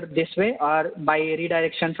 either this way or by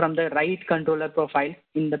redirection from the right controller profile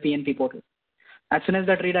in the PnP portal. As soon as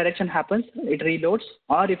that redirection happens, it reloads,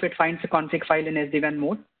 or if it finds a config file in SD-WAN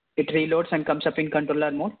mode, it reloads and comes up in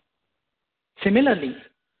controller mode. Similarly,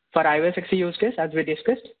 for iOS XE use case, as we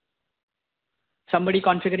discussed, somebody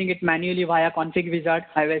configuring it manually via config wizard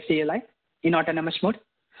iOS CLI in autonomous mode,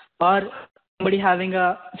 or somebody having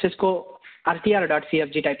a Cisco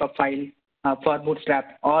RTR.cfg type of file for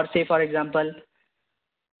bootstrap, or say, for example,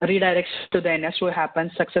 redirects to the NSO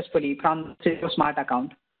happens successfully from Cisco smart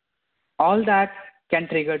account. All that can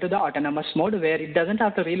trigger to the autonomous mode, where it doesn't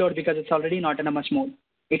have to reload because it's already in autonomous mode.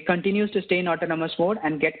 It continues to stay in autonomous mode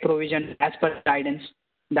and get provisioned as per guidance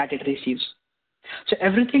that it receives. So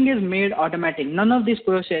everything is made automatic. None of this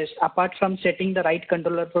process, apart from setting the right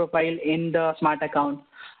controller profile in the smart account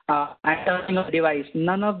and turning off the device,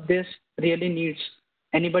 none of this really needs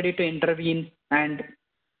anybody to intervene and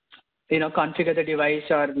configure the device,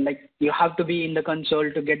 or like you have to be in the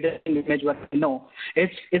console to get the image working. No,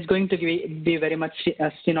 it's going to be very much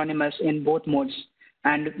synonymous in both modes,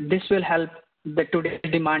 and this will help the today's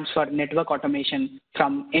demands for network automation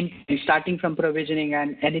from starting from provisioning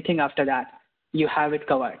and anything after that, you have it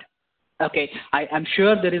covered. Okay, I'm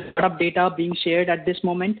sure there is a lot of data being shared at this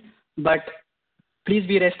moment, but please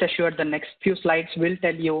be rest assured the next few slides will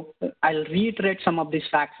tell you, I'll reiterate some of these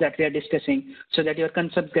facts that we are discussing so that your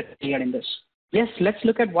concepts get clear in this. Yes, let's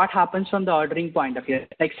look at what happens from the ordering point of view.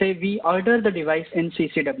 Like say we order the device in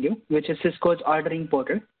CCW, which is Cisco's ordering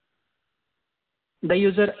portal. The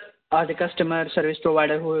user or the customer service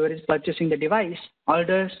provider, whoever is purchasing the device,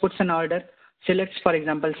 puts an order, selects, for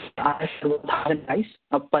example, 1,000 device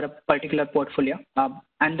per a particular portfolio,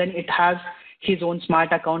 and then it has his own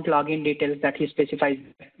smart account login details that he specifies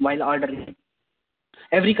while ordering.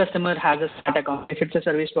 Every customer has a smart account. If it's a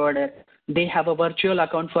service provider, they have a virtual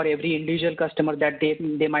account for every individual customer that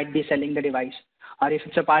they might be selling the device. Or if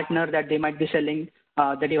it's a partner that they might be selling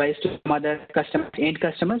the device to some other customers, end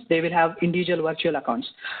customers, they will have individual virtual accounts.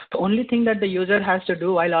 The only thing that the user has to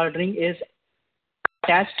do while ordering is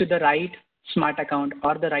attach to the right smart account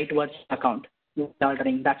or the right virtual account while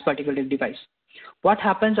ordering that particular device. What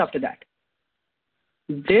happens after that?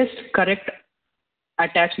 This correct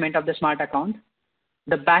attachment of the smart account,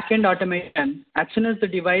 the backend automation, as soon as the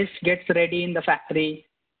device gets ready in the factory,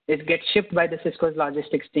 it gets shipped by the Cisco's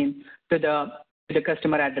logistics team to the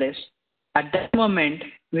customer address. At that moment,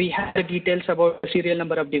 we have the details about the serial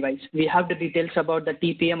number of device. We have the details about the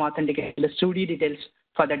TPM authentication, the SUDI details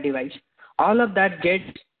for that device. All of that gets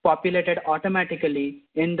populated automatically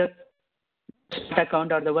in the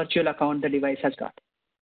account or the virtual account the device has got.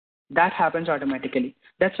 That happens automatically.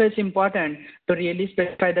 That's why it's important to really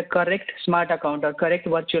specify the correct smart account or correct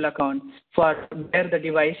virtual account for where the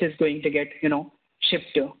device is going to get,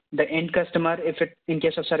 shipped to. The end customer, in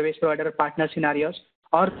case of service provider or partner scenarios,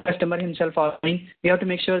 or the customer himself ordering, we have to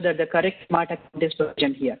make sure that the correct smart account is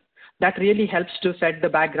present here. That really helps to set the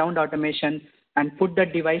background automation and put the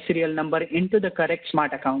device serial number into the correct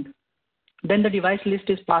smart account. Then the device list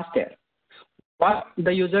is passed there. What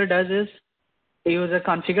the user does is, the user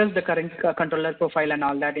configures the current controller profile and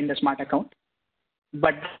all that in the smart account.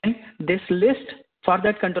 But then this list for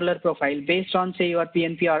that controller profile based on, say, your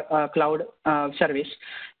PnP or cloud service,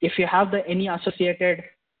 if you have any associated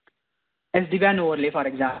SD-WAN overlay, for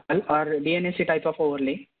example, or DNSC type of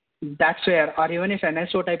overlay, that's where, or even if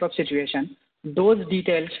NSO type of situation, those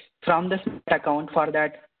details from the smart account for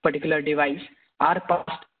that particular device are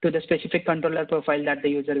passed to the specific controller profile that the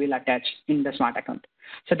user will attach in the smart account.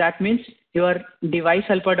 So that means your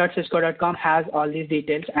devicehelper.cisco.com has all these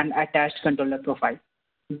details and attached controller profile.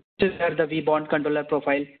 This is where the vBond controller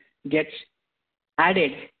profile gets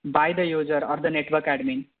added by the user or the network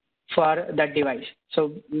admin for that device.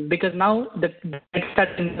 So because now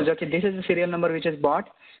okay, this is the serial number which is bought.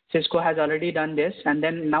 Cisco has already done this, and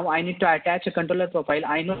then now I need to attach a controller profile.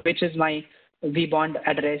 I know which is my vBond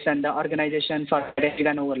address and the organization for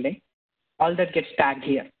SD-WAN overlay. All that gets tagged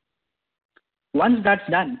here. Once that's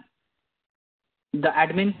done, the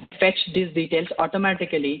admin fetch these details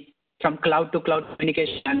automatically from cloud to cloud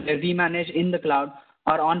communication, and we manage in the cloud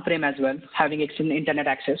or on-prem as well, having internet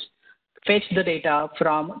access. Fetch the data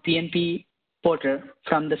from PnP portal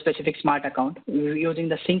from the specific smart account using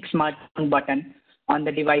the Sync Smart button on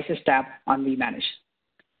the Devices tab on vManage.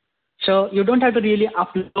 So you don't have to really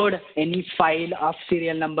upload any file of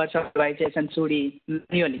serial numbers of devices and SUDI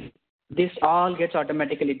manually. This all gets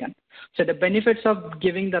automatically done. So the benefits of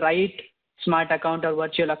giving the right smart account or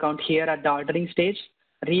virtual account here at the ordering stage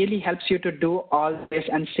really helps you to do all this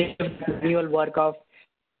and save the manual work of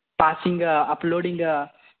uploading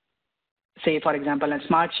say, for example, a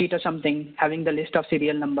smart sheet or something, having the list of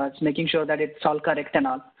serial numbers, making sure that it's all correct and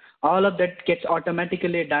all. All of that gets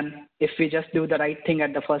automatically done if we just do the right thing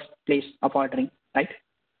at the first place of ordering, right?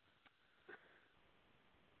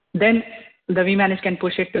 Then the vManage can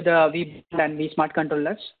push it to the vBond and vSmart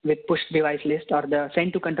controllers with push device list or the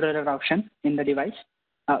send to controller option in the device,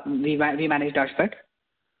 vManage dashboard.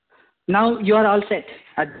 Now you are all set.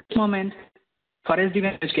 At this moment, for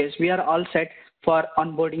SD-WAN use case, we are all set for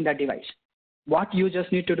onboarding that device. What you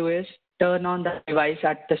just need to do is turn on the device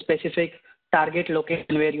at the specific target location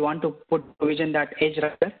where you want to provision that edge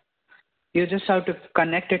router. You just have to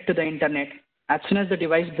connect it to the internet. As soon as the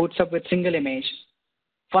device boots up with single image,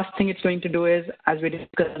 first thing it's going to do is, as we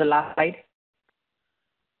discussed the last slide,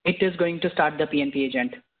 it is going to start the PnP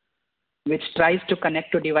agent, which tries to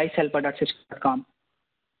connect to devicehelper.cisco.com.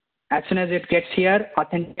 As soon as it gets here,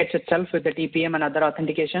 authenticates itself with the TPM and other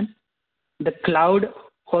authentication. The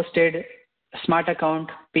cloud-hosted smart account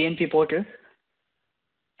PnP portal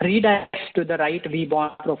redirects to the right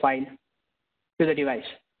vBond profile to the device.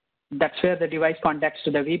 That's where the device contacts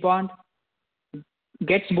to the vBond.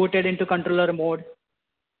 gets booted into controller mode,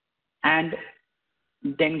 and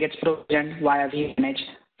then gets provisioned via vmanage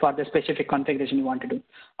for the specific configuration you want to do.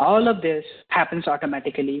 All of this happens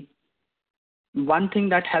automatically. One thing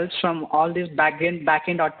that helps from all this backend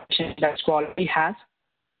automation that Cisco already has,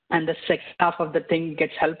 and the second half of the thing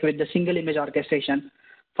gets help with the single image orchestration.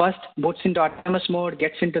 First, boots into autonomous mode,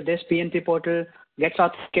 gets into this PnP portal, gets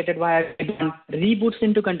authenticated via reboots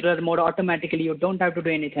into controller mode automatically. You don't have to do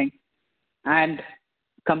anything, and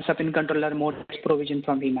comes up in controller mode, provision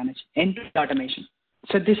from vmanage, end-to-end automation.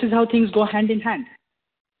 So this is how things go hand in hand.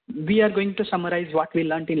 We are going to summarize what we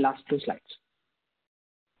learned in last 2 slides.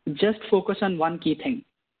 Just focus on one key thing.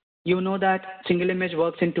 You know that single image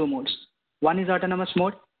works in 2 modes. One is autonomous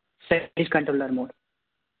mode, second is controller mode.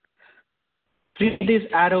 Treat these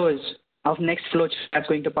arrows of next flow that's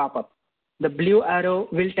going to pop up. The blue arrow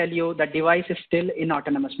will tell you the device is still in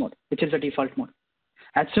autonomous mode, which is the default mode.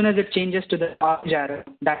 As soon as it changes to the orange arrow,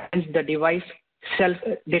 that means the device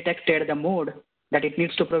self-detected the mode that it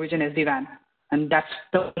needs to provision SD-WAN, and that's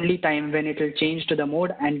the only time when it will change to the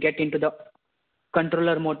mode and get into the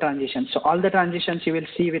controller mode transition. So all the transitions you will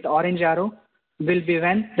see with orange arrow will be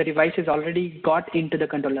when the device is already got into the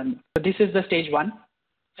controller mode. So this is the stage 1.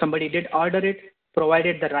 Somebody did order it,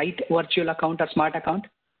 provided the right virtual account or smart account,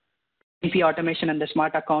 PnP automation and the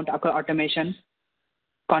smart account automation,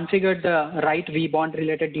 configured the right vBond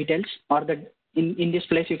related details, or in this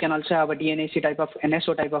place you can also have a DNAC type of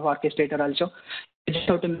NSO type of orchestrator also. You just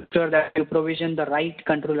have to make sure that you provision the right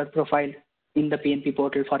controller profile in the PnP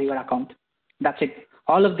portal for your account. That's it.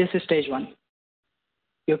 All of this is stage 1.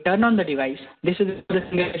 You turn on the device. This is where the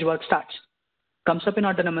single image work starts. Comes up in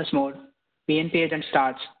autonomous mode. PnP agent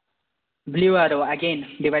starts. Blue arrow, again,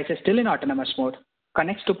 device is still in autonomous mode.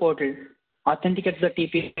 Connects to portal. Authenticates the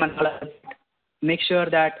TP. Make sure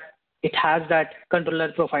that it has that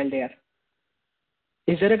controller profile there.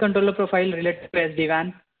 Is there a controller profile related to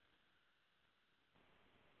SD-WAN?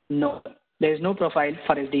 No, there is no profile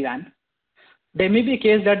for SD-WAN. There may be a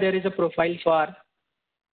case that there is a profile for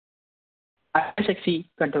ISXE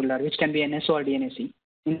controller, which can be NSO or DNAC.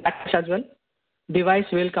 In that case as well, device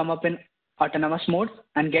will come up in autonomous mode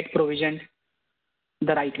and get provisioned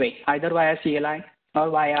the right way, either via CLI or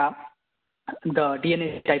via the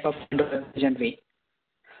DNAC type of provision way.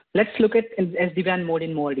 Let's look at SD-WAN mode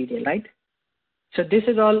in more detail, right? So this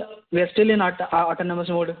is all, we are still in autonomous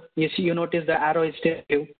mode. You notice the arrow is still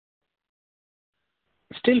blue.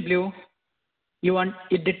 Still blue.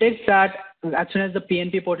 It detects that as soon as the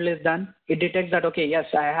PnP portal is done, it detects that, okay, yes,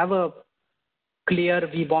 I have a clear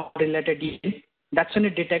vBond related detail. That's when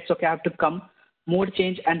it detects, okay, I have to come, mode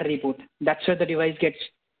change and reboot. That's where the device gets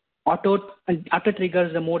auto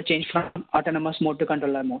triggers the mode change from autonomous mode to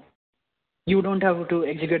controller mode. You don't have to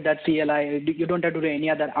execute that CLI. You don't have to do any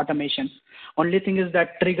other automation. Only thing is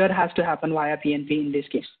that trigger has to happen via PnP in this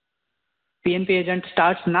case. PnP agent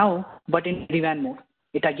starts now, but in SD-WAN mode.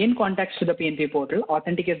 It again contacts to the PnP portal,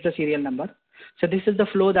 authenticates the serial number. So this is the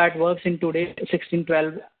flow that works in today's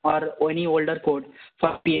 1612 or any older code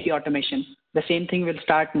for PnP automation. The same thing will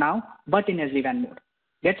start now, but in SD-WAN mode.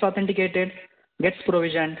 Gets authenticated, gets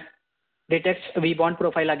provisioned, detects a vBond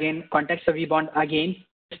profile again, contacts the vBond again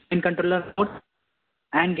in controller mode,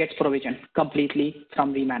 and gets provisioned completely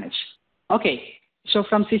from vmanage. Okay, so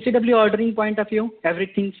from CCW ordering point of view,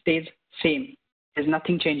 everything stays same. There's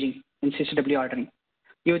nothing changing in CCW ordering.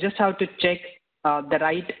 You just have to check the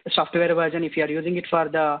right software version. If you are using it for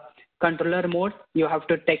the controller mode, you have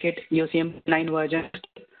to take it UCM 9 version.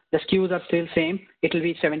 The SKUs are still same. It will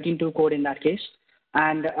be 17.2 code in that case.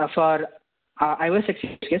 And for iOS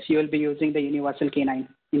case, you will be using the universal K9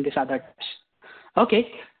 in this other test.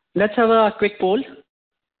 Okay, let's have a quick poll.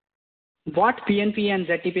 What PnP and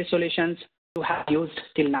ZTP solutions you have used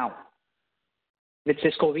till now? With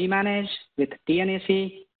Cisco vManage, with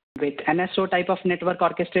DNAC, with NSO type of network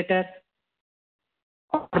orchestrator,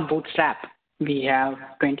 or bootstrap? We have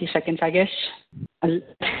 20 seconds, I guess.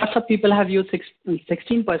 Lots of people have used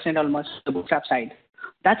 16% almost the bootstrap side.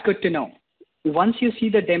 That's good to know. Once you see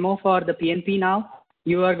the demo for the PnP now,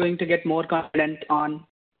 you are going to get more confident on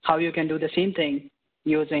how you can do the same thing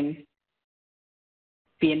using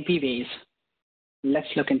PnP ways. Let's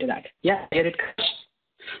look into that. Yeah, here it comes.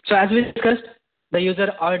 So as we discussed, the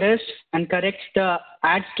user orders and corrects the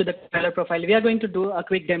adds to the controller profile. We are going to do a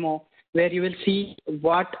quick demo where you will see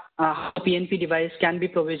what PnP device can be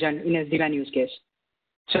provisioned in SD-WAN use case.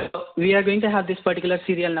 So we are going to have this particular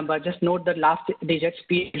serial number. Just note the last digits,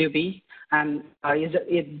 PWB, and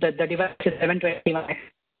the device is 721.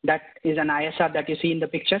 That is an ISR that you see in the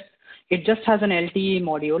picture. It just has an LTE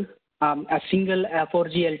module, a single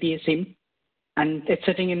 4G LTE SIM, and it's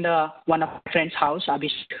sitting in one of our friend's house,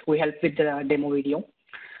 Abhishek, who helped with the demo video.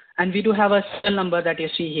 And we do have a serial number that you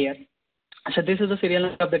see here. So this is the serial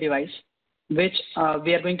number of the device, which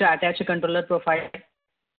we are going to attach a controller profile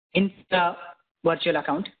in the virtual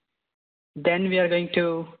account. Then we are going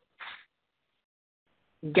to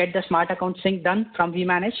get the smart account sync done from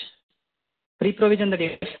vManage, pre-provision the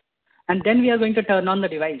device, and then we are going to turn on the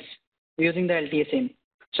device using the LTE SIM.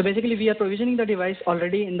 So basically, we are provisioning the device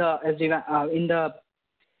already in the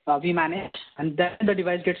vManage, and then the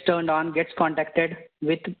device gets turned on, gets contacted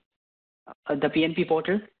with the PnP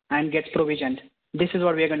portal, and gets provisioned. This is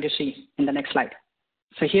what we are going to see in the next slide.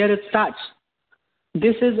 So here it starts.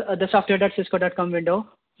 This is the software.cisco.com window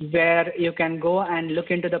where you can go and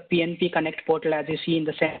look into the PnP Connect portal as you see in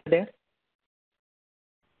the center there.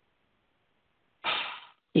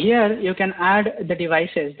 Here you can add the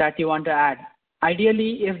devices that you want to add.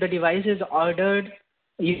 Ideally, if the device is ordered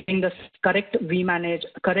using the correct vManage,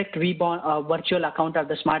 correct virtual account of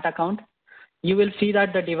the smart account, you will see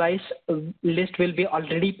that the device list will be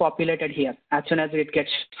already populated here as soon as it gets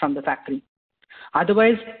from the factory.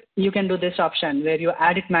 Otherwise, you can do this option where you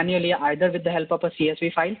add it manually either with the help of a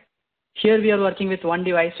CSV file. Here we are working with one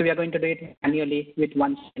device, so we are going to do it manually with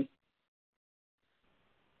one file.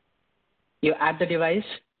 You add the device,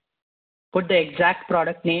 put the exact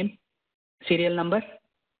product name, serial number,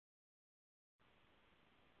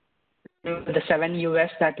 the 7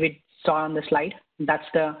 US that we saw on the slide. That's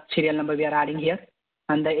the serial number we are adding here,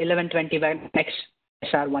 and the 1120X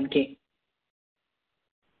SR1K.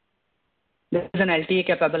 This is an LTE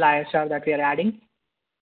capable ISR that we are adding.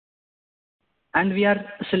 And we are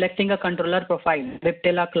selecting a controller profile,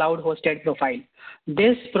 Viptela cloud hosted profile.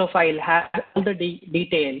 This profile has all the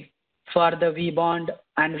detail for the vBond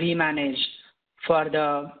and vManage for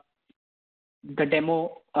the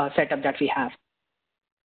demo setup that we have.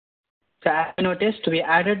 So as you noticed, we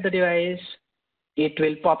added the device. It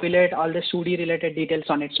will populate all the SUDI related details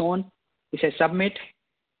on its own. We say submit.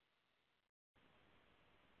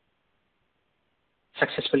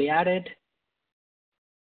 Successfully added.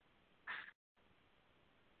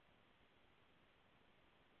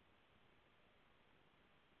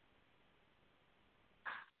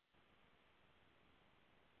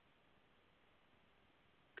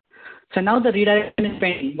 So now the redirection is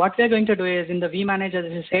pending. What we are going to do is in the vManage, as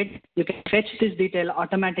I said, you can fetch this detail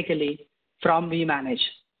automatically from vManage.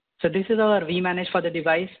 So this is our vManage for the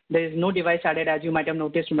device. There is no device added, as you might have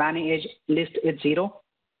noticed. WAN age list is 0.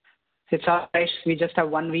 It's all right. We just have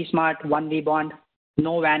one vSmart, one vBond,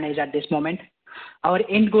 no WAN age at this moment. Our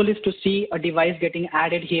end goal is to see a device getting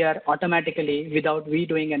added here automatically without we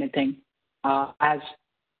doing anything as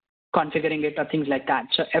configuring it or things like that.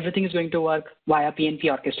 So everything is going to work via PnP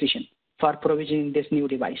orchestration for provisioning this new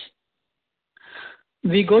device.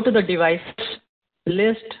 We go to the device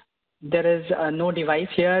list. There is no device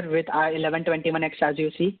here with I1121X as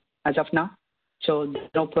you see as of now. So there's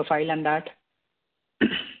no profile on that.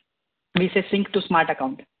 We say sync to smart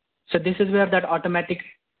account. So this is where that automatic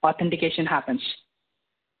authentication happens.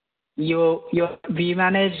 Your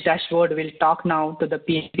vManage dashboard will talk now to the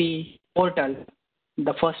PnP portal,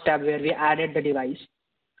 the first tab where we added the device.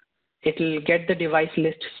 It will get the device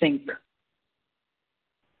list sync.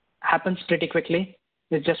 Happens pretty quickly.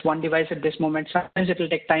 It's just one device at this moment. Sometimes it will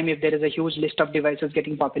take time if there is a huge list of devices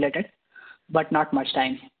getting populated, but not much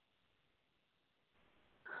time.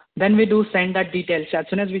 Then we do send that details. As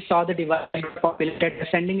soon as we saw the device populated, we're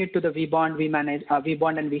sending it to the vBond, vManage,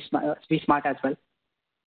 vBond and vSmart as well.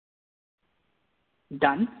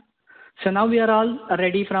 Done. So now we are all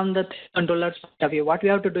ready from the controller's point of view. What we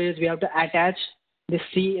have to do is we have to attach this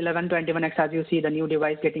C1121X as you see the new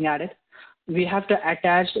device getting added. We have to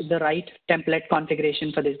attach the right template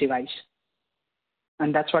configuration for this device.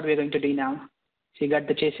 And that's what we're going to do now. So you got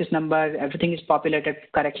the chassis number, everything is populated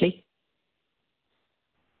correctly.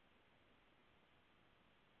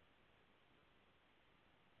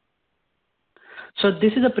 So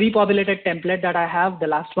this is a pre-populated template that I have, the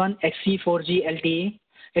last one, XC4G LTE.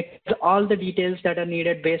 It has all the details that are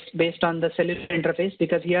needed based on the cellular interface,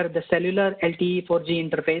 because here the cellular LTE 4G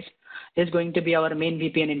interface is going to be our main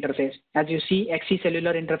VPN interface. As you see, XC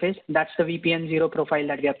cellular interface, that's the VPN 0 profile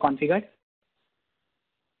that we have configured.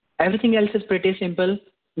 Everything else is pretty simple.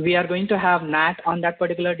 We are going to have NAT on that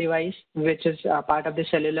particular device, which is part of the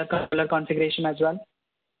cellular controller configuration as well.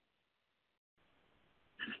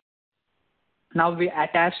 Now we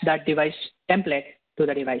attach that device template to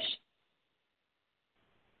the device.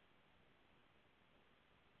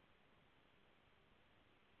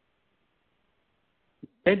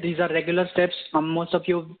 Okay, these are regular steps. Most of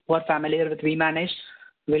you who are familiar with vManage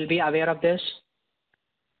will be aware of this.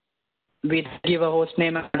 We give a host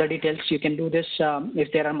name and other details. You can do this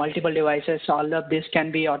if there are multiple devices. All of this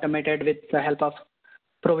can be automated with the help of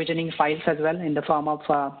provisioning files as well in the form of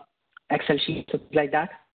Excel sheets like that.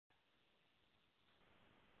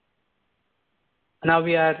 Now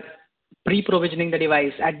we are pre-provisioning the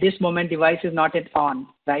device. At this moment, device is not yet on,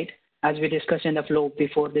 right? As we discussed in the flow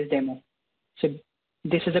before this demo. So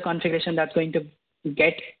this is a configuration that's going to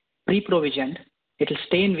get pre-provisioned. It will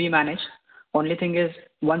stay in vManage. Only thing is,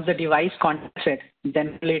 once the device contacts it,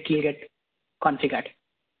 then it will get configured.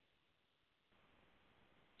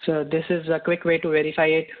 So this is a quick way to verify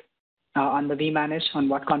it on the vManage on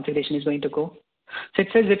what configuration is going to go. So it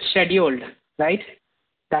says it's scheduled, right?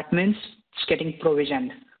 That means it's getting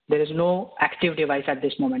provisioned. There is no active device at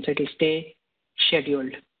this moment, so it will stay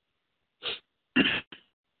scheduled.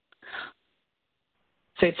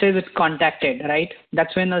 So it says it's contacted, right?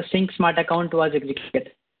 That's when a sync smart account was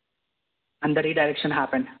executed and the redirection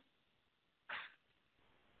happened.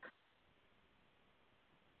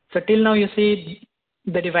 So till now you see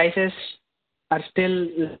the devices are still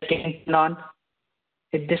getting on.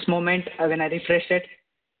 At this moment, when I refresh it,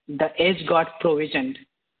 the edge got provisioned.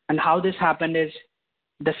 And how this happened is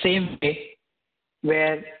the same way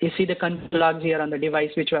where you see the control logs here on the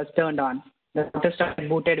device which was turned on. The router started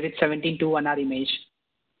booted with 17.2 image.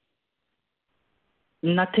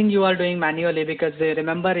 Nothing you are doing manually because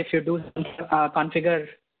remember if you do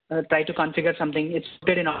try to configure something, it's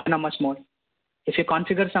booted in autonomous mode. If you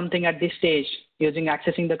configure something at this stage using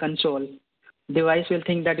accessing the console, device will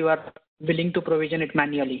think that you are willing to provision it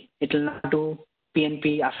manually. It will not do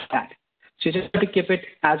PnP after that. So you just have to keep it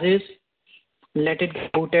as is, let it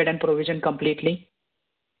get booted and provisioned completely.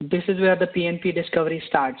 This is where the PnP discovery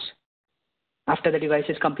starts after the device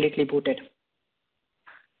is completely booted.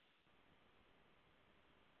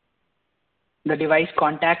 The device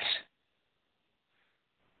contacts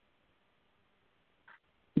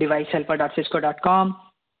devicehelper.cisco.com.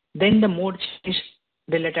 Then the mode change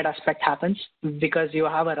related aspect happens because you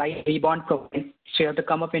have a rebound profile. So you have to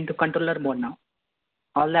come up into controller mode now.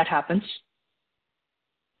 All that happens.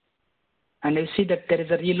 And you see that there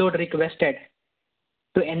is a reload requested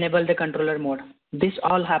to enable the controller mode. This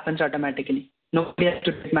all happens automatically. Nobody has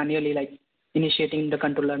to do it manually like initiating the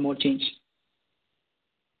controller mode change.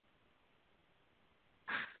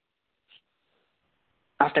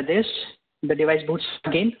 After this, the device boots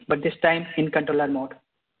again, but this time in controller mode.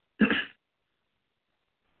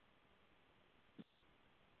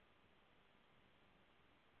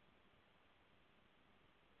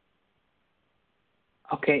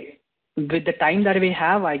 Okay, with the time that we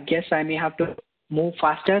have, I guess I may have to move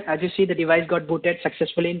faster. As you see, the device got booted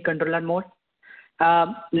successfully in controller mode.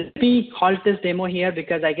 Let me halt this demo here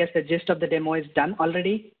because I guess the gist of the demo is done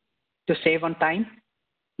already to save on time.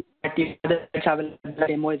 But the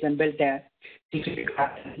demo is inbuilt there.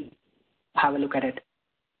 Have a look at it.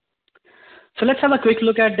 So let's have a quick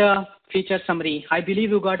look at the feature summary. I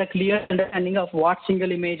believe you got a clear understanding of what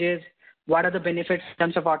single image is, what are the benefits in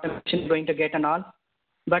terms of automation going to get and all.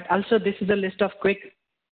 But also this is a list of quick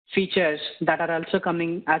features that are also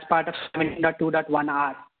coming as part of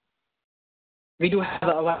 17.2.1R. We do have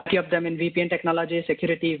a variety of them in VPN technology,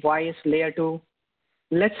 security, voice, layer 2.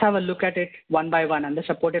 Let's have a look at it one by one, and the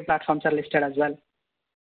supported platforms are listed as well.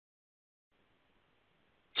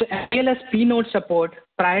 So MPLS P-node support,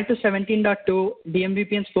 prior to 17.2,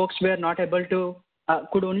 DMVPN spokes were not able to,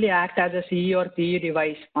 could only act as a CE or PE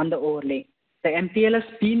device on the overlay. The MPLS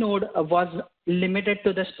P-node was limited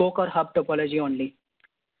to the spoke or hub topology only.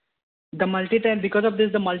 The multi-tenant, because of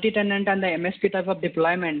this, the multi-tenant and the MSP type of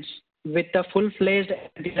deployments with the full-fledged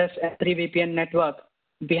MPLS S3 VPN network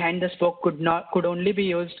behind the spoke could only be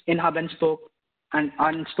used in hub and spoke and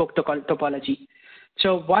on spoke topology.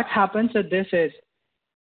 So what happens with this is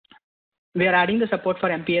we are adding the support for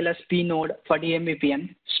MPLS P node for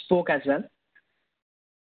DMVPN spoke as well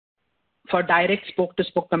for direct spoke to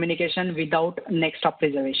spoke communication without next hop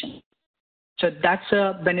reservation. So that's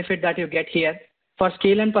a benefit that you get here. For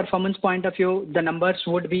scale and performance point of view, the numbers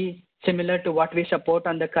would be similar to what we support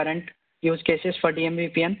on the current use cases for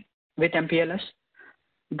DMVPN with MPLS.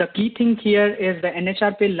 The key thing here is the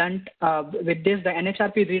NHRP LUNT. With this, the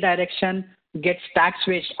NHRP redirection gets stack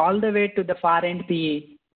switched all the way to the far end PE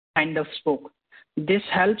kind of spoke. This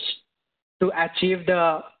helps to achieve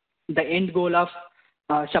the end goal of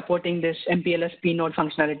supporting this MPLS P node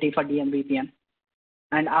functionality for DMVPN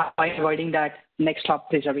and by avoiding that next hop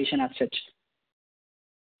reservation as such.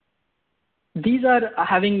 These are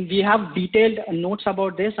we have detailed notes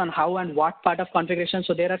about this on how and what part of configuration.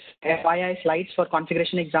 So there are FYI slides for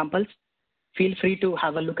configuration examples. Feel free to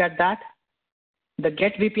have a look at that. The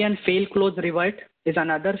get VPN fail close revert is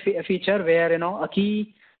another feature where a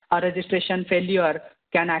key registration failure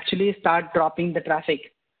can actually start dropping the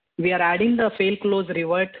traffic. We are adding the fail close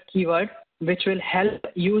revert keyword, which will help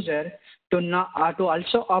user to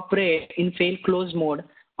also operate in fail close mode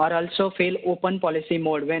or also fail open policy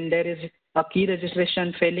mode when there is a key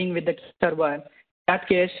registration failing with the server. In that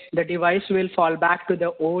case, the device will fall back to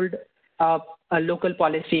the old local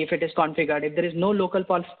policy if it is configured. If there is no local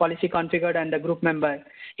policy configured and the group member,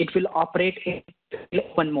 it will operate in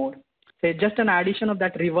open mode. So it's just an addition of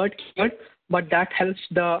that revert keyword, but that helps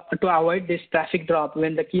to avoid this traffic drop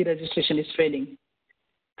when the key registration is failing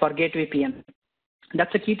for Gate VPN.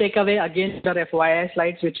 That's a key takeaway. Again, the FYI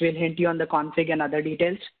slides, which will hint you on the config and other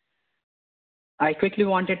details. I quickly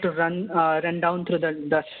wanted to run down through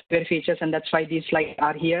the software features, and that's why these slides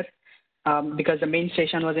are here, because the main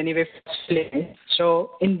session was anyway.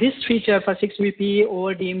 So in this feature for 6VP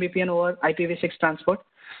over DMVPN over IPv6 transport,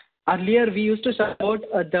 earlier we used to support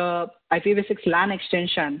the IPv6 LAN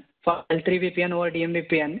extension for L3VPN over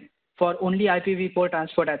DMVPN for only IPv4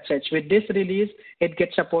 transport as such. With this release, it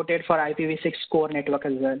gets supported for IPv6 core network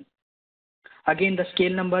as well. Again, the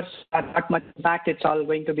scale numbers are not much back. It's all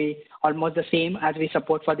going to be almost the same as we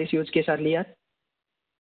support for this use case earlier.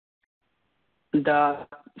 The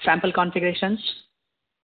sample configurations.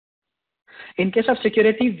 In case of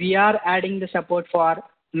security, we are adding the support for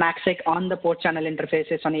MACsec on the port channel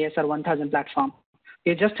interfaces on ASR 1000 platform.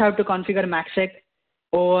 You just have to configure MACsec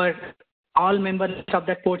over all member links of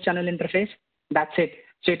that port channel interface. That's it.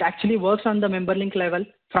 So it actually works on the member link level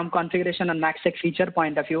from configuration and MACsec feature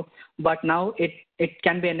point of view, but now it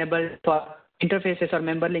can be enabled for interfaces or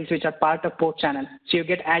member links which are part of port channel. So you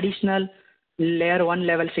get additional layer 1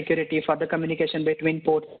 level security for the communication between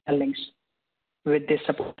port links with this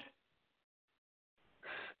support.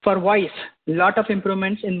 For voice, lot of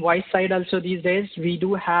improvements in voice side also these days. We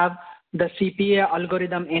do have the CPA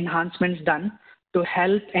algorithm enhancements done to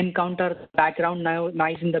help encounter background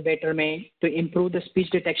noise in the better way, to improve the speech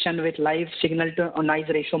detection with live signal to noise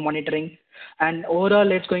ratio monitoring. And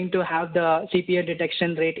overall, it's going to have the CPA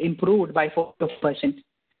detection rate improved by 4%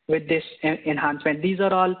 with this enhancement. These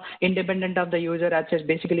are all independent of the user access.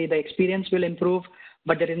 Basically, the experience will improve,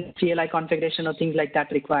 but there is CLI configuration or things like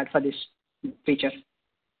that required for this feature.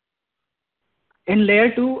 In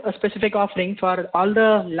layer 2, a specific offering for all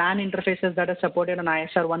the LAN interfaces that are supported on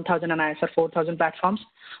ISR 1000 and ISR 4000 platforms,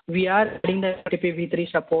 we are adding the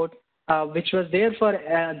TPv3 support, which was there for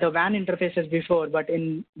the WAN interfaces before, but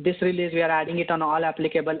in this release, we are adding it on all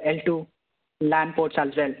applicable L2 LAN ports as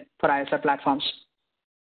well for ISR platforms.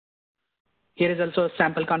 Here is also a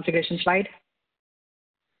sample configuration slide.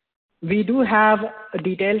 We do have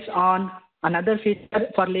details on another feature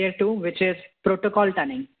for layer 2, which is protocol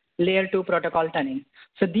tuning. Layer 2 protocol tuning.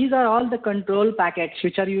 So these are all the control packets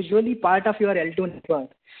which are usually part of your L2 network.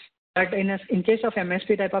 But in case of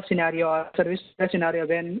MSP type of scenario or service scenario,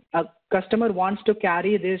 when a customer wants to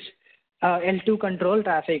carry this L2 control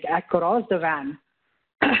traffic across the WAN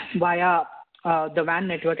via the WAN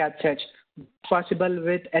network as such, possible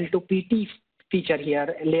with L2PT feature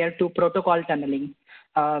here, layer 2 protocol tunneling.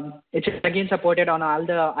 It's again supported on all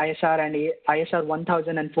the ISR and ISR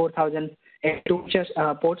 1000 and 4000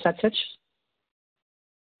 ports as such.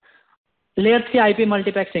 Layer 3 IP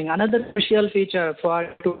multiplexing, another crucial feature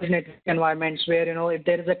for today's network environments where, if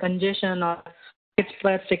there is a congestion or bits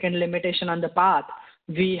per second limitation on the path,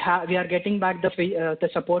 we are getting back the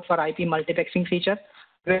support for IP multiplexing feature,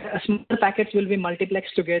 where small packets will be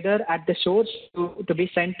multiplexed together at the source to be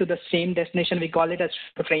sent to the same destination. We call it as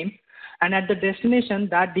frame. And at the destination,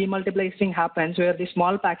 that demultiplexing happens where the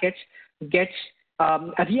small packets gets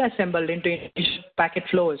reassembled into packet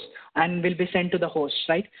flows and will be sent to the host,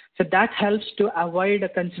 right? So that helps to avoid a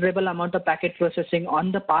considerable amount of packet processing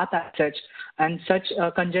on the path as such, and such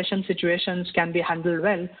congestion situations can be handled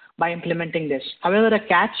well by implementing this. However, a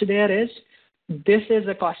catch there is, this is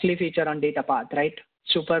a costly feature on data path, right?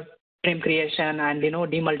 Super frame creation and,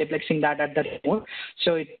 demultiplexing that at the remote.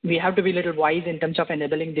 So we have to be a little wise in terms of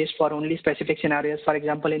enabling this for only specific scenarios. For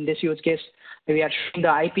example, in this use case, we are showing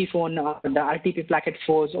the IP phone or the RTP packet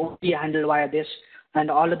flows only handled via this, and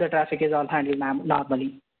all of the traffic is all handled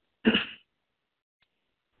normally.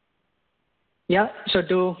 Yeah, so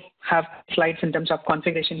to have slides in terms of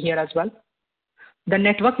configuration here as well. The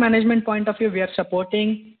network management point of view, we are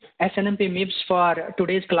supporting SNMP MIPS for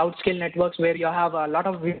today's cloud scale networks where you have a lot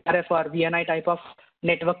of VRF or VNI type of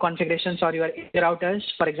network configurations or your routers.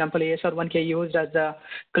 For example, ASR1K used as a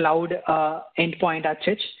cloud endpoint as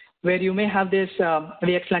such, where you may have this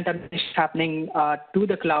VXLAN termination happening to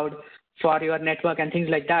the cloud for your network and things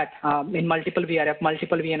like that in multiple VRF,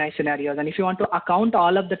 multiple VNI scenarios. And if you want to account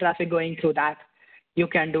all of the traffic going through that, you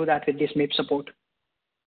can do that with this MIP support.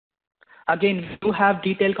 Again, we do have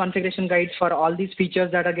detailed configuration guides for all these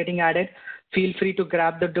features that are getting added. Feel free to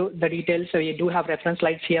grab the details. So we do have reference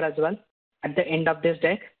slides here as well at the end of this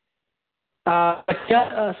deck.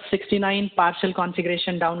 Here, 69 partial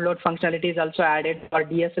configuration download functionality is also added for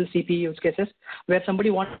DSL CP use cases where somebody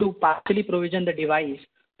wants to partially provision the device.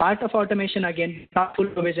 Part of automation, again, not full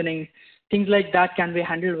provisioning, things like that can be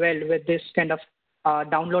handled well with this kind of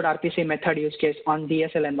download RPC method use case on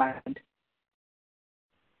DSL environment.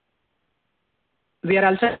 We are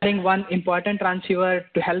also adding one important transceiver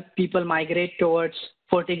to help people migrate towards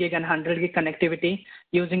 40 gig and 100 gig connectivity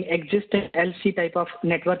using existing LC type of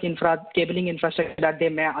network cabling infrastructure that they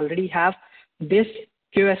may already have. This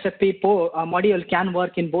QSFP module can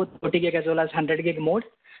work in both 40 gig as well as 100 gig mode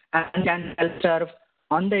and can help serve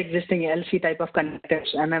on the existing LC type of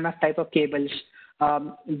connectors, MMF type of cables,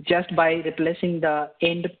 just by replacing the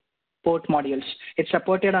end port modules. It's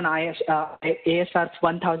supported on ASR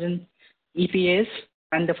 1000 EPAs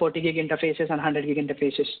and the 40 gig interfaces and 100 gig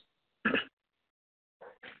interfaces.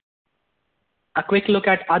 A quick look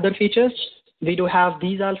at other features. We do have,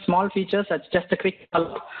 these are small features, that's just a quick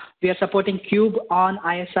look. We are supporting Cube on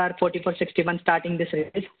ISR 4461 starting this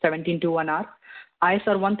release, 1721R.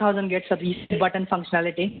 ISR 1000 gets a reset button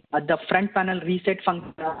functionality. The front panel reset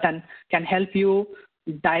function can help you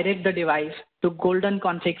direct the device to golden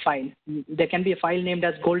config file. There can be a file named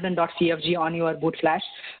as golden.cfg on your boot flash,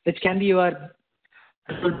 which can be your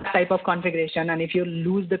type of configuration. And if you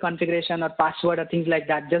lose the configuration or password or things like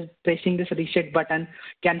that, just pressing this reset button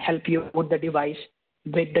can help you boot the device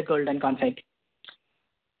with the golden config.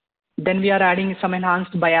 Then we are adding some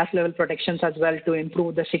enhanced BIOS level protections as well to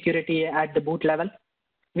improve the security at the boot level.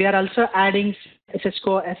 We are also adding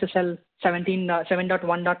Cisco SSL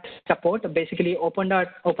 7.1 support, basically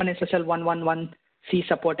OpenSSL 111C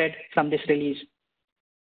supported from this release.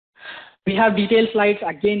 We have detailed slides,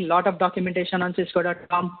 again, lot of documentation on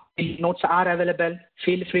cisco.com. Notes are available.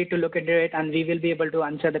 Feel free to look into it and we will be able to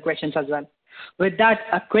answer the questions as well. With that,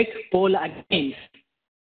 a quick poll again.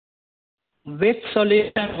 Which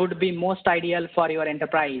solution would be most ideal for your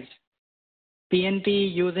enterprise?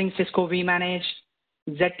 PnP using Cisco vManage,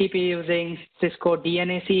 ZTP using Cisco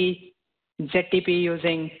DNAC, ZTP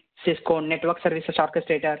using Cisco Network Services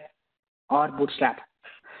Orchestrator, or Bootstrap.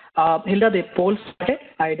 Hilda, the poll started.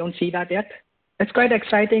 I don't see that yet. It's quite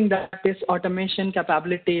exciting that this automation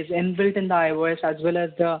capability is inbuilt in the iOS as well as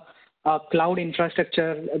the cloud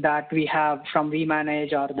infrastructure that we have from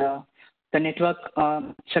vManage or the network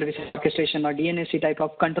services orchestration or DNAC type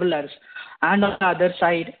of controllers. And on the other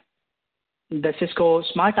side, the Cisco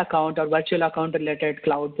smart account or virtual account related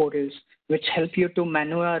cloud portals, which help you to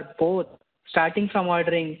maneuver both starting from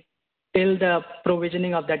ordering till the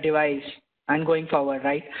provisioning of that device and going forward,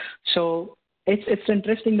 right? So it's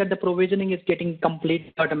interesting that the provisioning is getting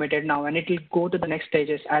completely automated now, and it will go to the next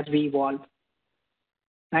stages as we evolve.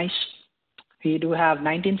 Nice. We do have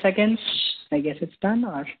 19 seconds. I guess it's done.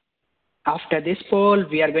 Or after this poll,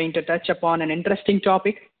 we are going to touch upon an interesting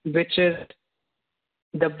topic, which is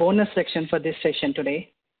the bonus section for this session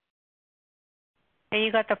today. Okay,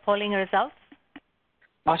 you got the polling results?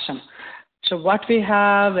 Awesome. So what we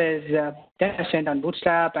have is 10% on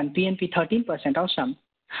Bootstrap and PnP 13%. Awesome.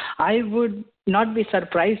 I would not be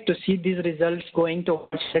surprised to see these results going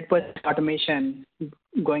towards 100% automation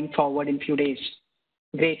going forward in few days.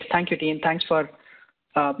 Great. Thank you, team. Thanks for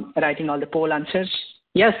writing all the poll answers.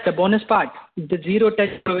 Yes, the bonus part, the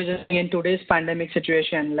zero-touch provisioning in today's pandemic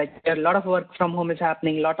situation, like a lot of work from home is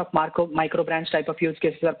happening, a lot of micro branch type of use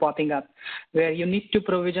cases are popping up, where you need to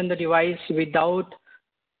provision the device without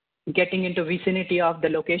getting into vicinity of the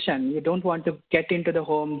location. You don't want to get into the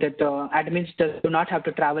home, that the admins do not have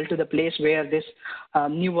to travel to the place where this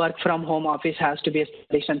new work from home office has to be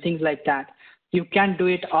established and things like that. You can do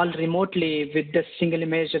it all remotely with the single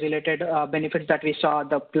image related benefits that we saw,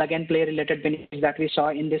 the plug and play related benefits that we saw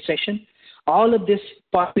in this session. All of this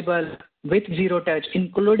possible with zero touch,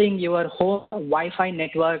 including your home Wi-Fi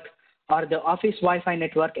network or the office Wi-Fi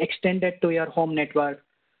network extended to your home network.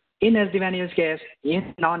 In SD-WAN use case,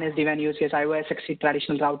 in non-SD-WAN use case, iOS XC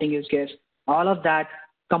traditional routing use case, all of that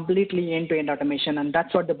completely end-to-end automation, and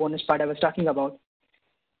that's what the bonus part I was talking about.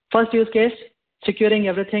 First use case, securing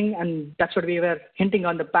everything, and that's what we were hinting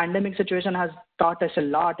on. The pandemic situation has taught us a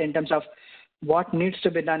lot in terms of what needs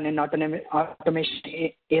to be done in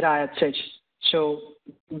automation era as such. So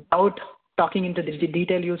without talking into the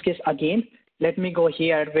detailed use case again, let me go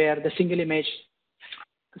here where the single image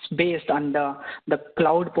based on the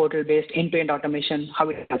cloud portal based end-to-end automation, how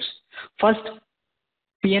it helps. First,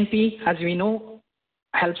 PnP, as we know,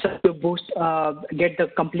 helps us to get the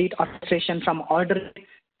complete orchestration from order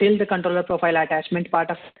till the controller profile attachment part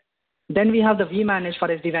of it. Then we have the vManage for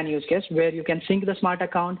SD-WAN use case, where you can sync the smart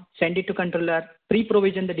account, send it to controller,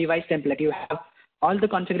 pre-provision the device template. You have all the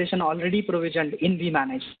configuration already provisioned in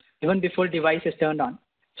vManage, even before device is turned on.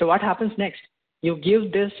 So what happens next? You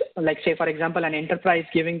give this, like say, for example, an enterprise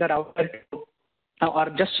giving the router or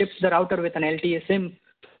just ships the router with an LTE SIM,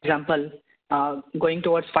 for example, going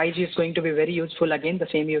towards 5G is going to be very useful. Again, the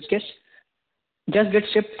same use case. Just get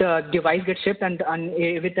shipped, the device gets shipped and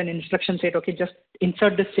with an instruction set, okay, just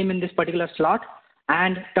insert this SIM in this particular slot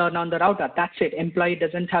and turn on the router. That's it. Employee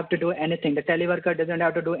doesn't have to do anything. The teleworker doesn't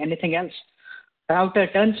have to do anything else. Router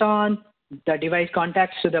turns on, the device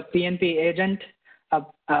contacts to the PnP agent,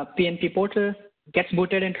 PnP portal, gets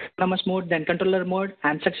booted into autonomous mode, then controller mode,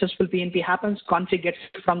 and successful PnP happens. Config gets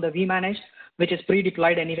from the vManage, which is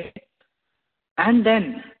pre-deployed anyway. And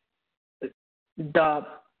then the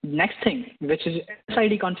next thing, which is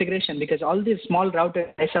SID configuration, because all these small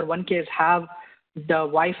routers, SR1Ks, have the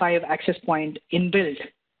Wi-Fi access point inbuilt.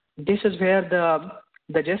 This is where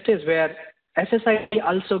the gist is, where SSID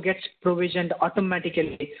also gets provisioned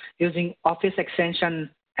automatically using Office Extension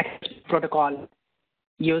Access Protocol,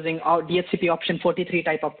 using our DHCP option 43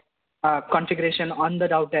 type of configuration on the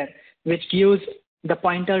router, which gives the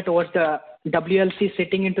pointer towards the WLC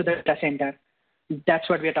sitting into the data center. That's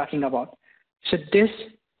what we are talking about. So this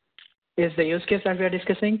is the use case that we are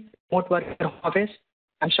discussing, remote work in office.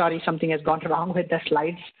 I'm sorry, something has gone wrong with the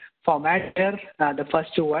slides format here, the first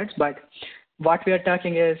two words, but what we are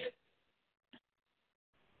talking is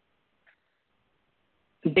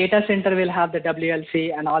data center will have the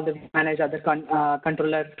WLC and all the managed other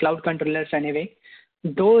cloud controllers anyway.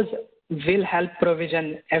 Those will help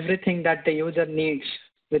provision everything that the user needs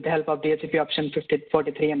with the help of DHCP option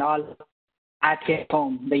 43 and all at his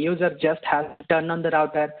home. The user just has to turn on the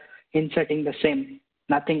router, inserting the SIM.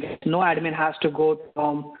 Nothing, no admin has to go to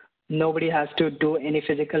home. Nobody has to do any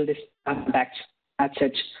physical contacts as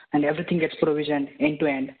such. And everything gets provisioned end to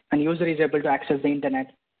end, and user is able to access the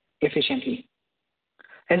internet efficiently.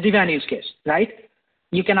 SD-WAN use case, right?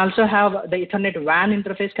 You can also have the Ethernet WAN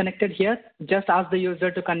interface connected here. Just ask the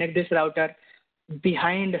user to connect this router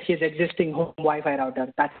behind his existing home Wi-Fi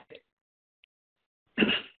router. That's it.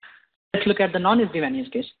 Let's look at the non-SD-WAN use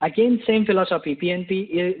case. Again, same philosophy.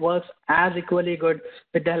 PnP works as equally good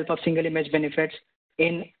with the help of single image benefits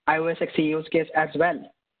in iOS XE use case as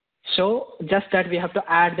well. So just that we have to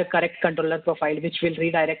add the correct controller profile, which will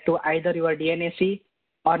redirect to either your DNAC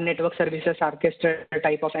or network services orchestra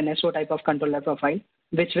type of NSO type of controller profile,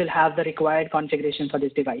 which will have the required configuration for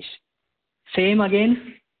this device. Same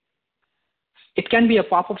again, it can be a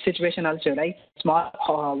pop-up situation also, right? Small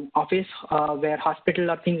office where hospital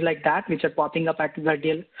or things like that, which are popping up at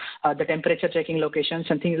the temperature checking locations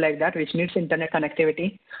and things like that, which needs internet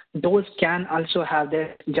connectivity. Those can also have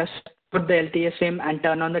this, just put the LTE SIM and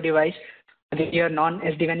turn on the device. Here,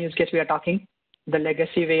 non-SD-WAN use case we are talking. The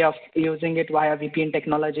legacy way of using it via VPN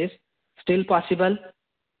technologies, still possible.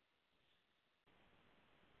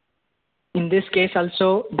 In this case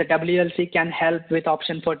also, the WLC can help with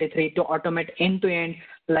option 43 to automate end-to-end,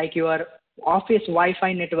 like your office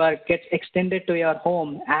Wi-Fi network gets extended to your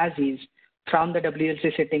home as is from the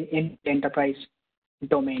WLC sitting in the enterprise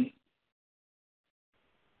domain.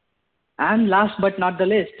 And last but not the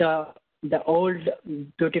least, the old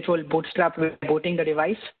beautiful bootstrap with booting the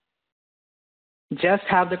device. Just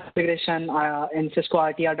have the configuration in Cisco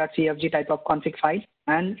RTR.cfg type of config file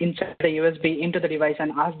and insert the USB into the device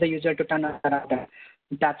and ask the user to turn on the router.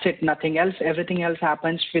 That's it, nothing else. Everything else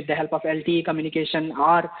happens with the help of LTE communication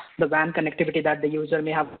or the WAN connectivity that the user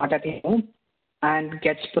may have got at home and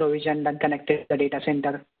gets provisioned and connected to the data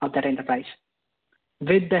center of that enterprise.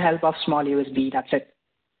 With the help of small USB, that's it.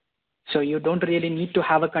 So you don't really need to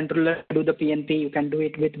have a controller to do the PnP. You can do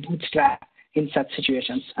it with bootstrap in such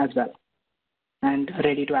situations as well, and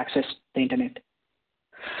ready to access the internet.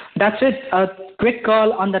 That's it. A quick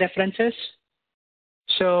call on the references.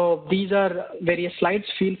 So these are various slides.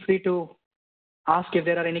 Feel free to ask if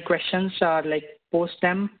there are any questions or like post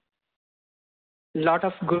them. Lot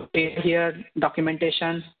of good data here,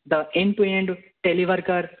 documentation. The end-to-end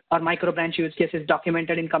teleworker or micro branch use case is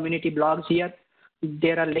documented in community blogs here.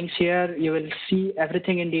 There are links here. You will see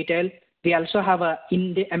everything in detail. We also have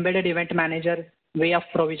in the embedded event manager way of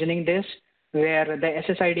provisioning this, where the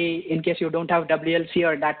SSID, in case you don't have WLC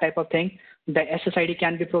or that type of thing, the SSID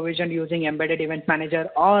can be provisioned using embedded event manager,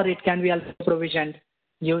 or it can be also provisioned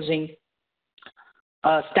using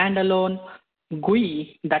a standalone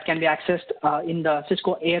GUI that can be accessed in the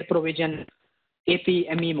Cisco Air Provision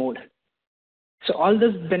APME mode. So all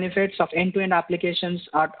these benefits of end-to-end applications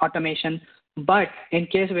are automation, but in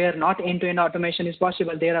case where not end-to-end automation is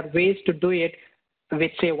possible, there are ways to do it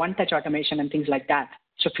with, say, one-touch automation and things like that.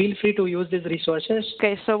 So feel free to use these resources.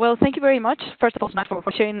 Okay, so well, thank you very much, first of all, Matt, for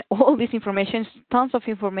sharing all this information, tons of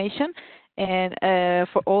information. And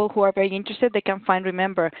for all who are very interested, they can find,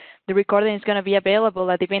 remember, the recording is going to be available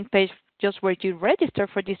at the event page just where you register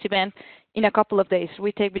for this event in a couple of days.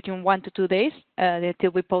 We take between 1 to 2 days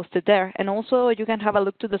until we post it there. And also, you can have a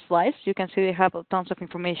look to the slides. You can see they have tons of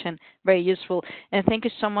information, very useful. And thank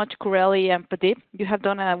you so much, Kureli and Pradeep. You have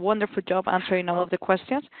done a wonderful job answering all of the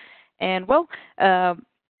questions. And well,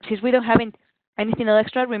 since we don't have anything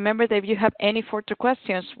extra, remember that if you have any further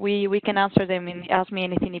questions, we can answer them in Ask Me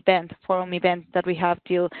Anything event, forum event that we have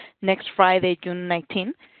till next Friday, June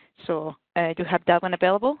 19. So you have that one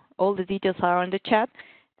available. All the details are on the chat.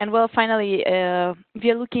 And well, finally, if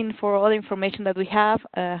you're looking for all the information that we have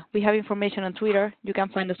information on Twitter. You can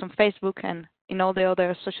find us on Facebook and in all the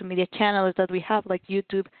other social media channels that we have, like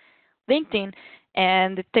YouTube, LinkedIn,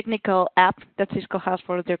 and the technical app that Cisco has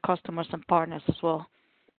for their customers and partners as well.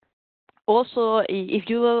 Also, if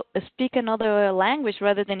you speak another language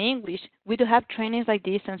rather than English, we do have trainings like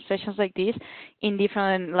this and sessions like this in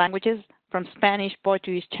different languages, from Spanish,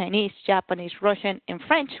 Portuguese, Chinese, Japanese, Russian, and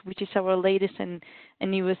French, which is our latest and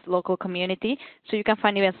newest local community. So you can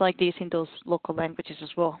find events like this in those local languages as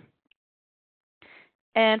well.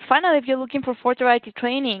 And finally, if you're looking for further IT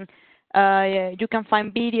training, you can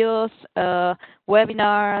find videos,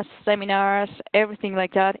 webinars, seminars, everything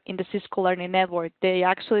like that in the Cisco Learning Network. They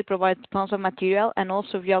actually provide tons of material, and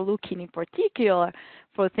also if you are looking in particular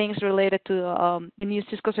for things related to the new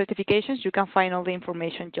Cisco certifications, you can find all the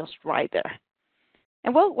information just right there.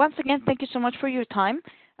 And well, once again, thank you so much for your time.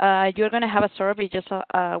 You're going to have a survey just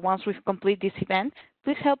once we complete this event.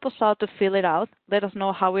 Please help us out to fill it out. Let us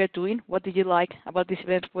know how we are doing. What did you like about this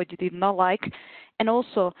event? What you did not like? And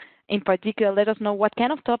also, in particular, let us know what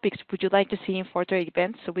kind of topics would you like to see in further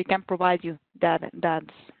events so we can provide you that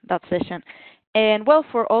session. And well,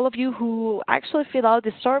 for all of you who actually fill out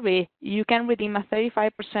the survey, you can redeem a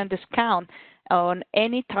 35% discount on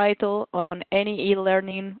any title, on any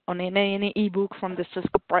e-learning, on any ebook from the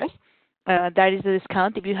Cisco Press. That is the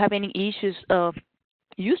discount. If you have any issues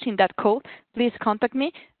using that code, please contact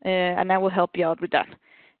me and I will help you out with that.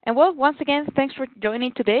 And well, once again, thanks for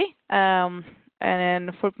joining today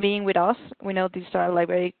and for being with us. We know these are like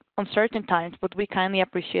very uncertain times, but we kindly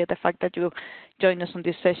appreciate the fact that you joined us on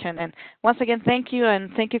this session. And once again, thank you,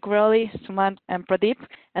 and thank you, Kureli, Sumant, and Pradeep,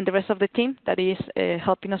 and the rest of the team that is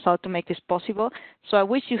helping us out to make this possible. So I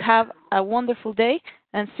wish you have a wonderful day,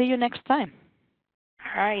 and see you next time.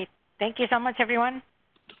 All right. Thank you so much, everyone.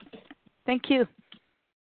 Thank you.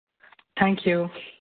 Thank you.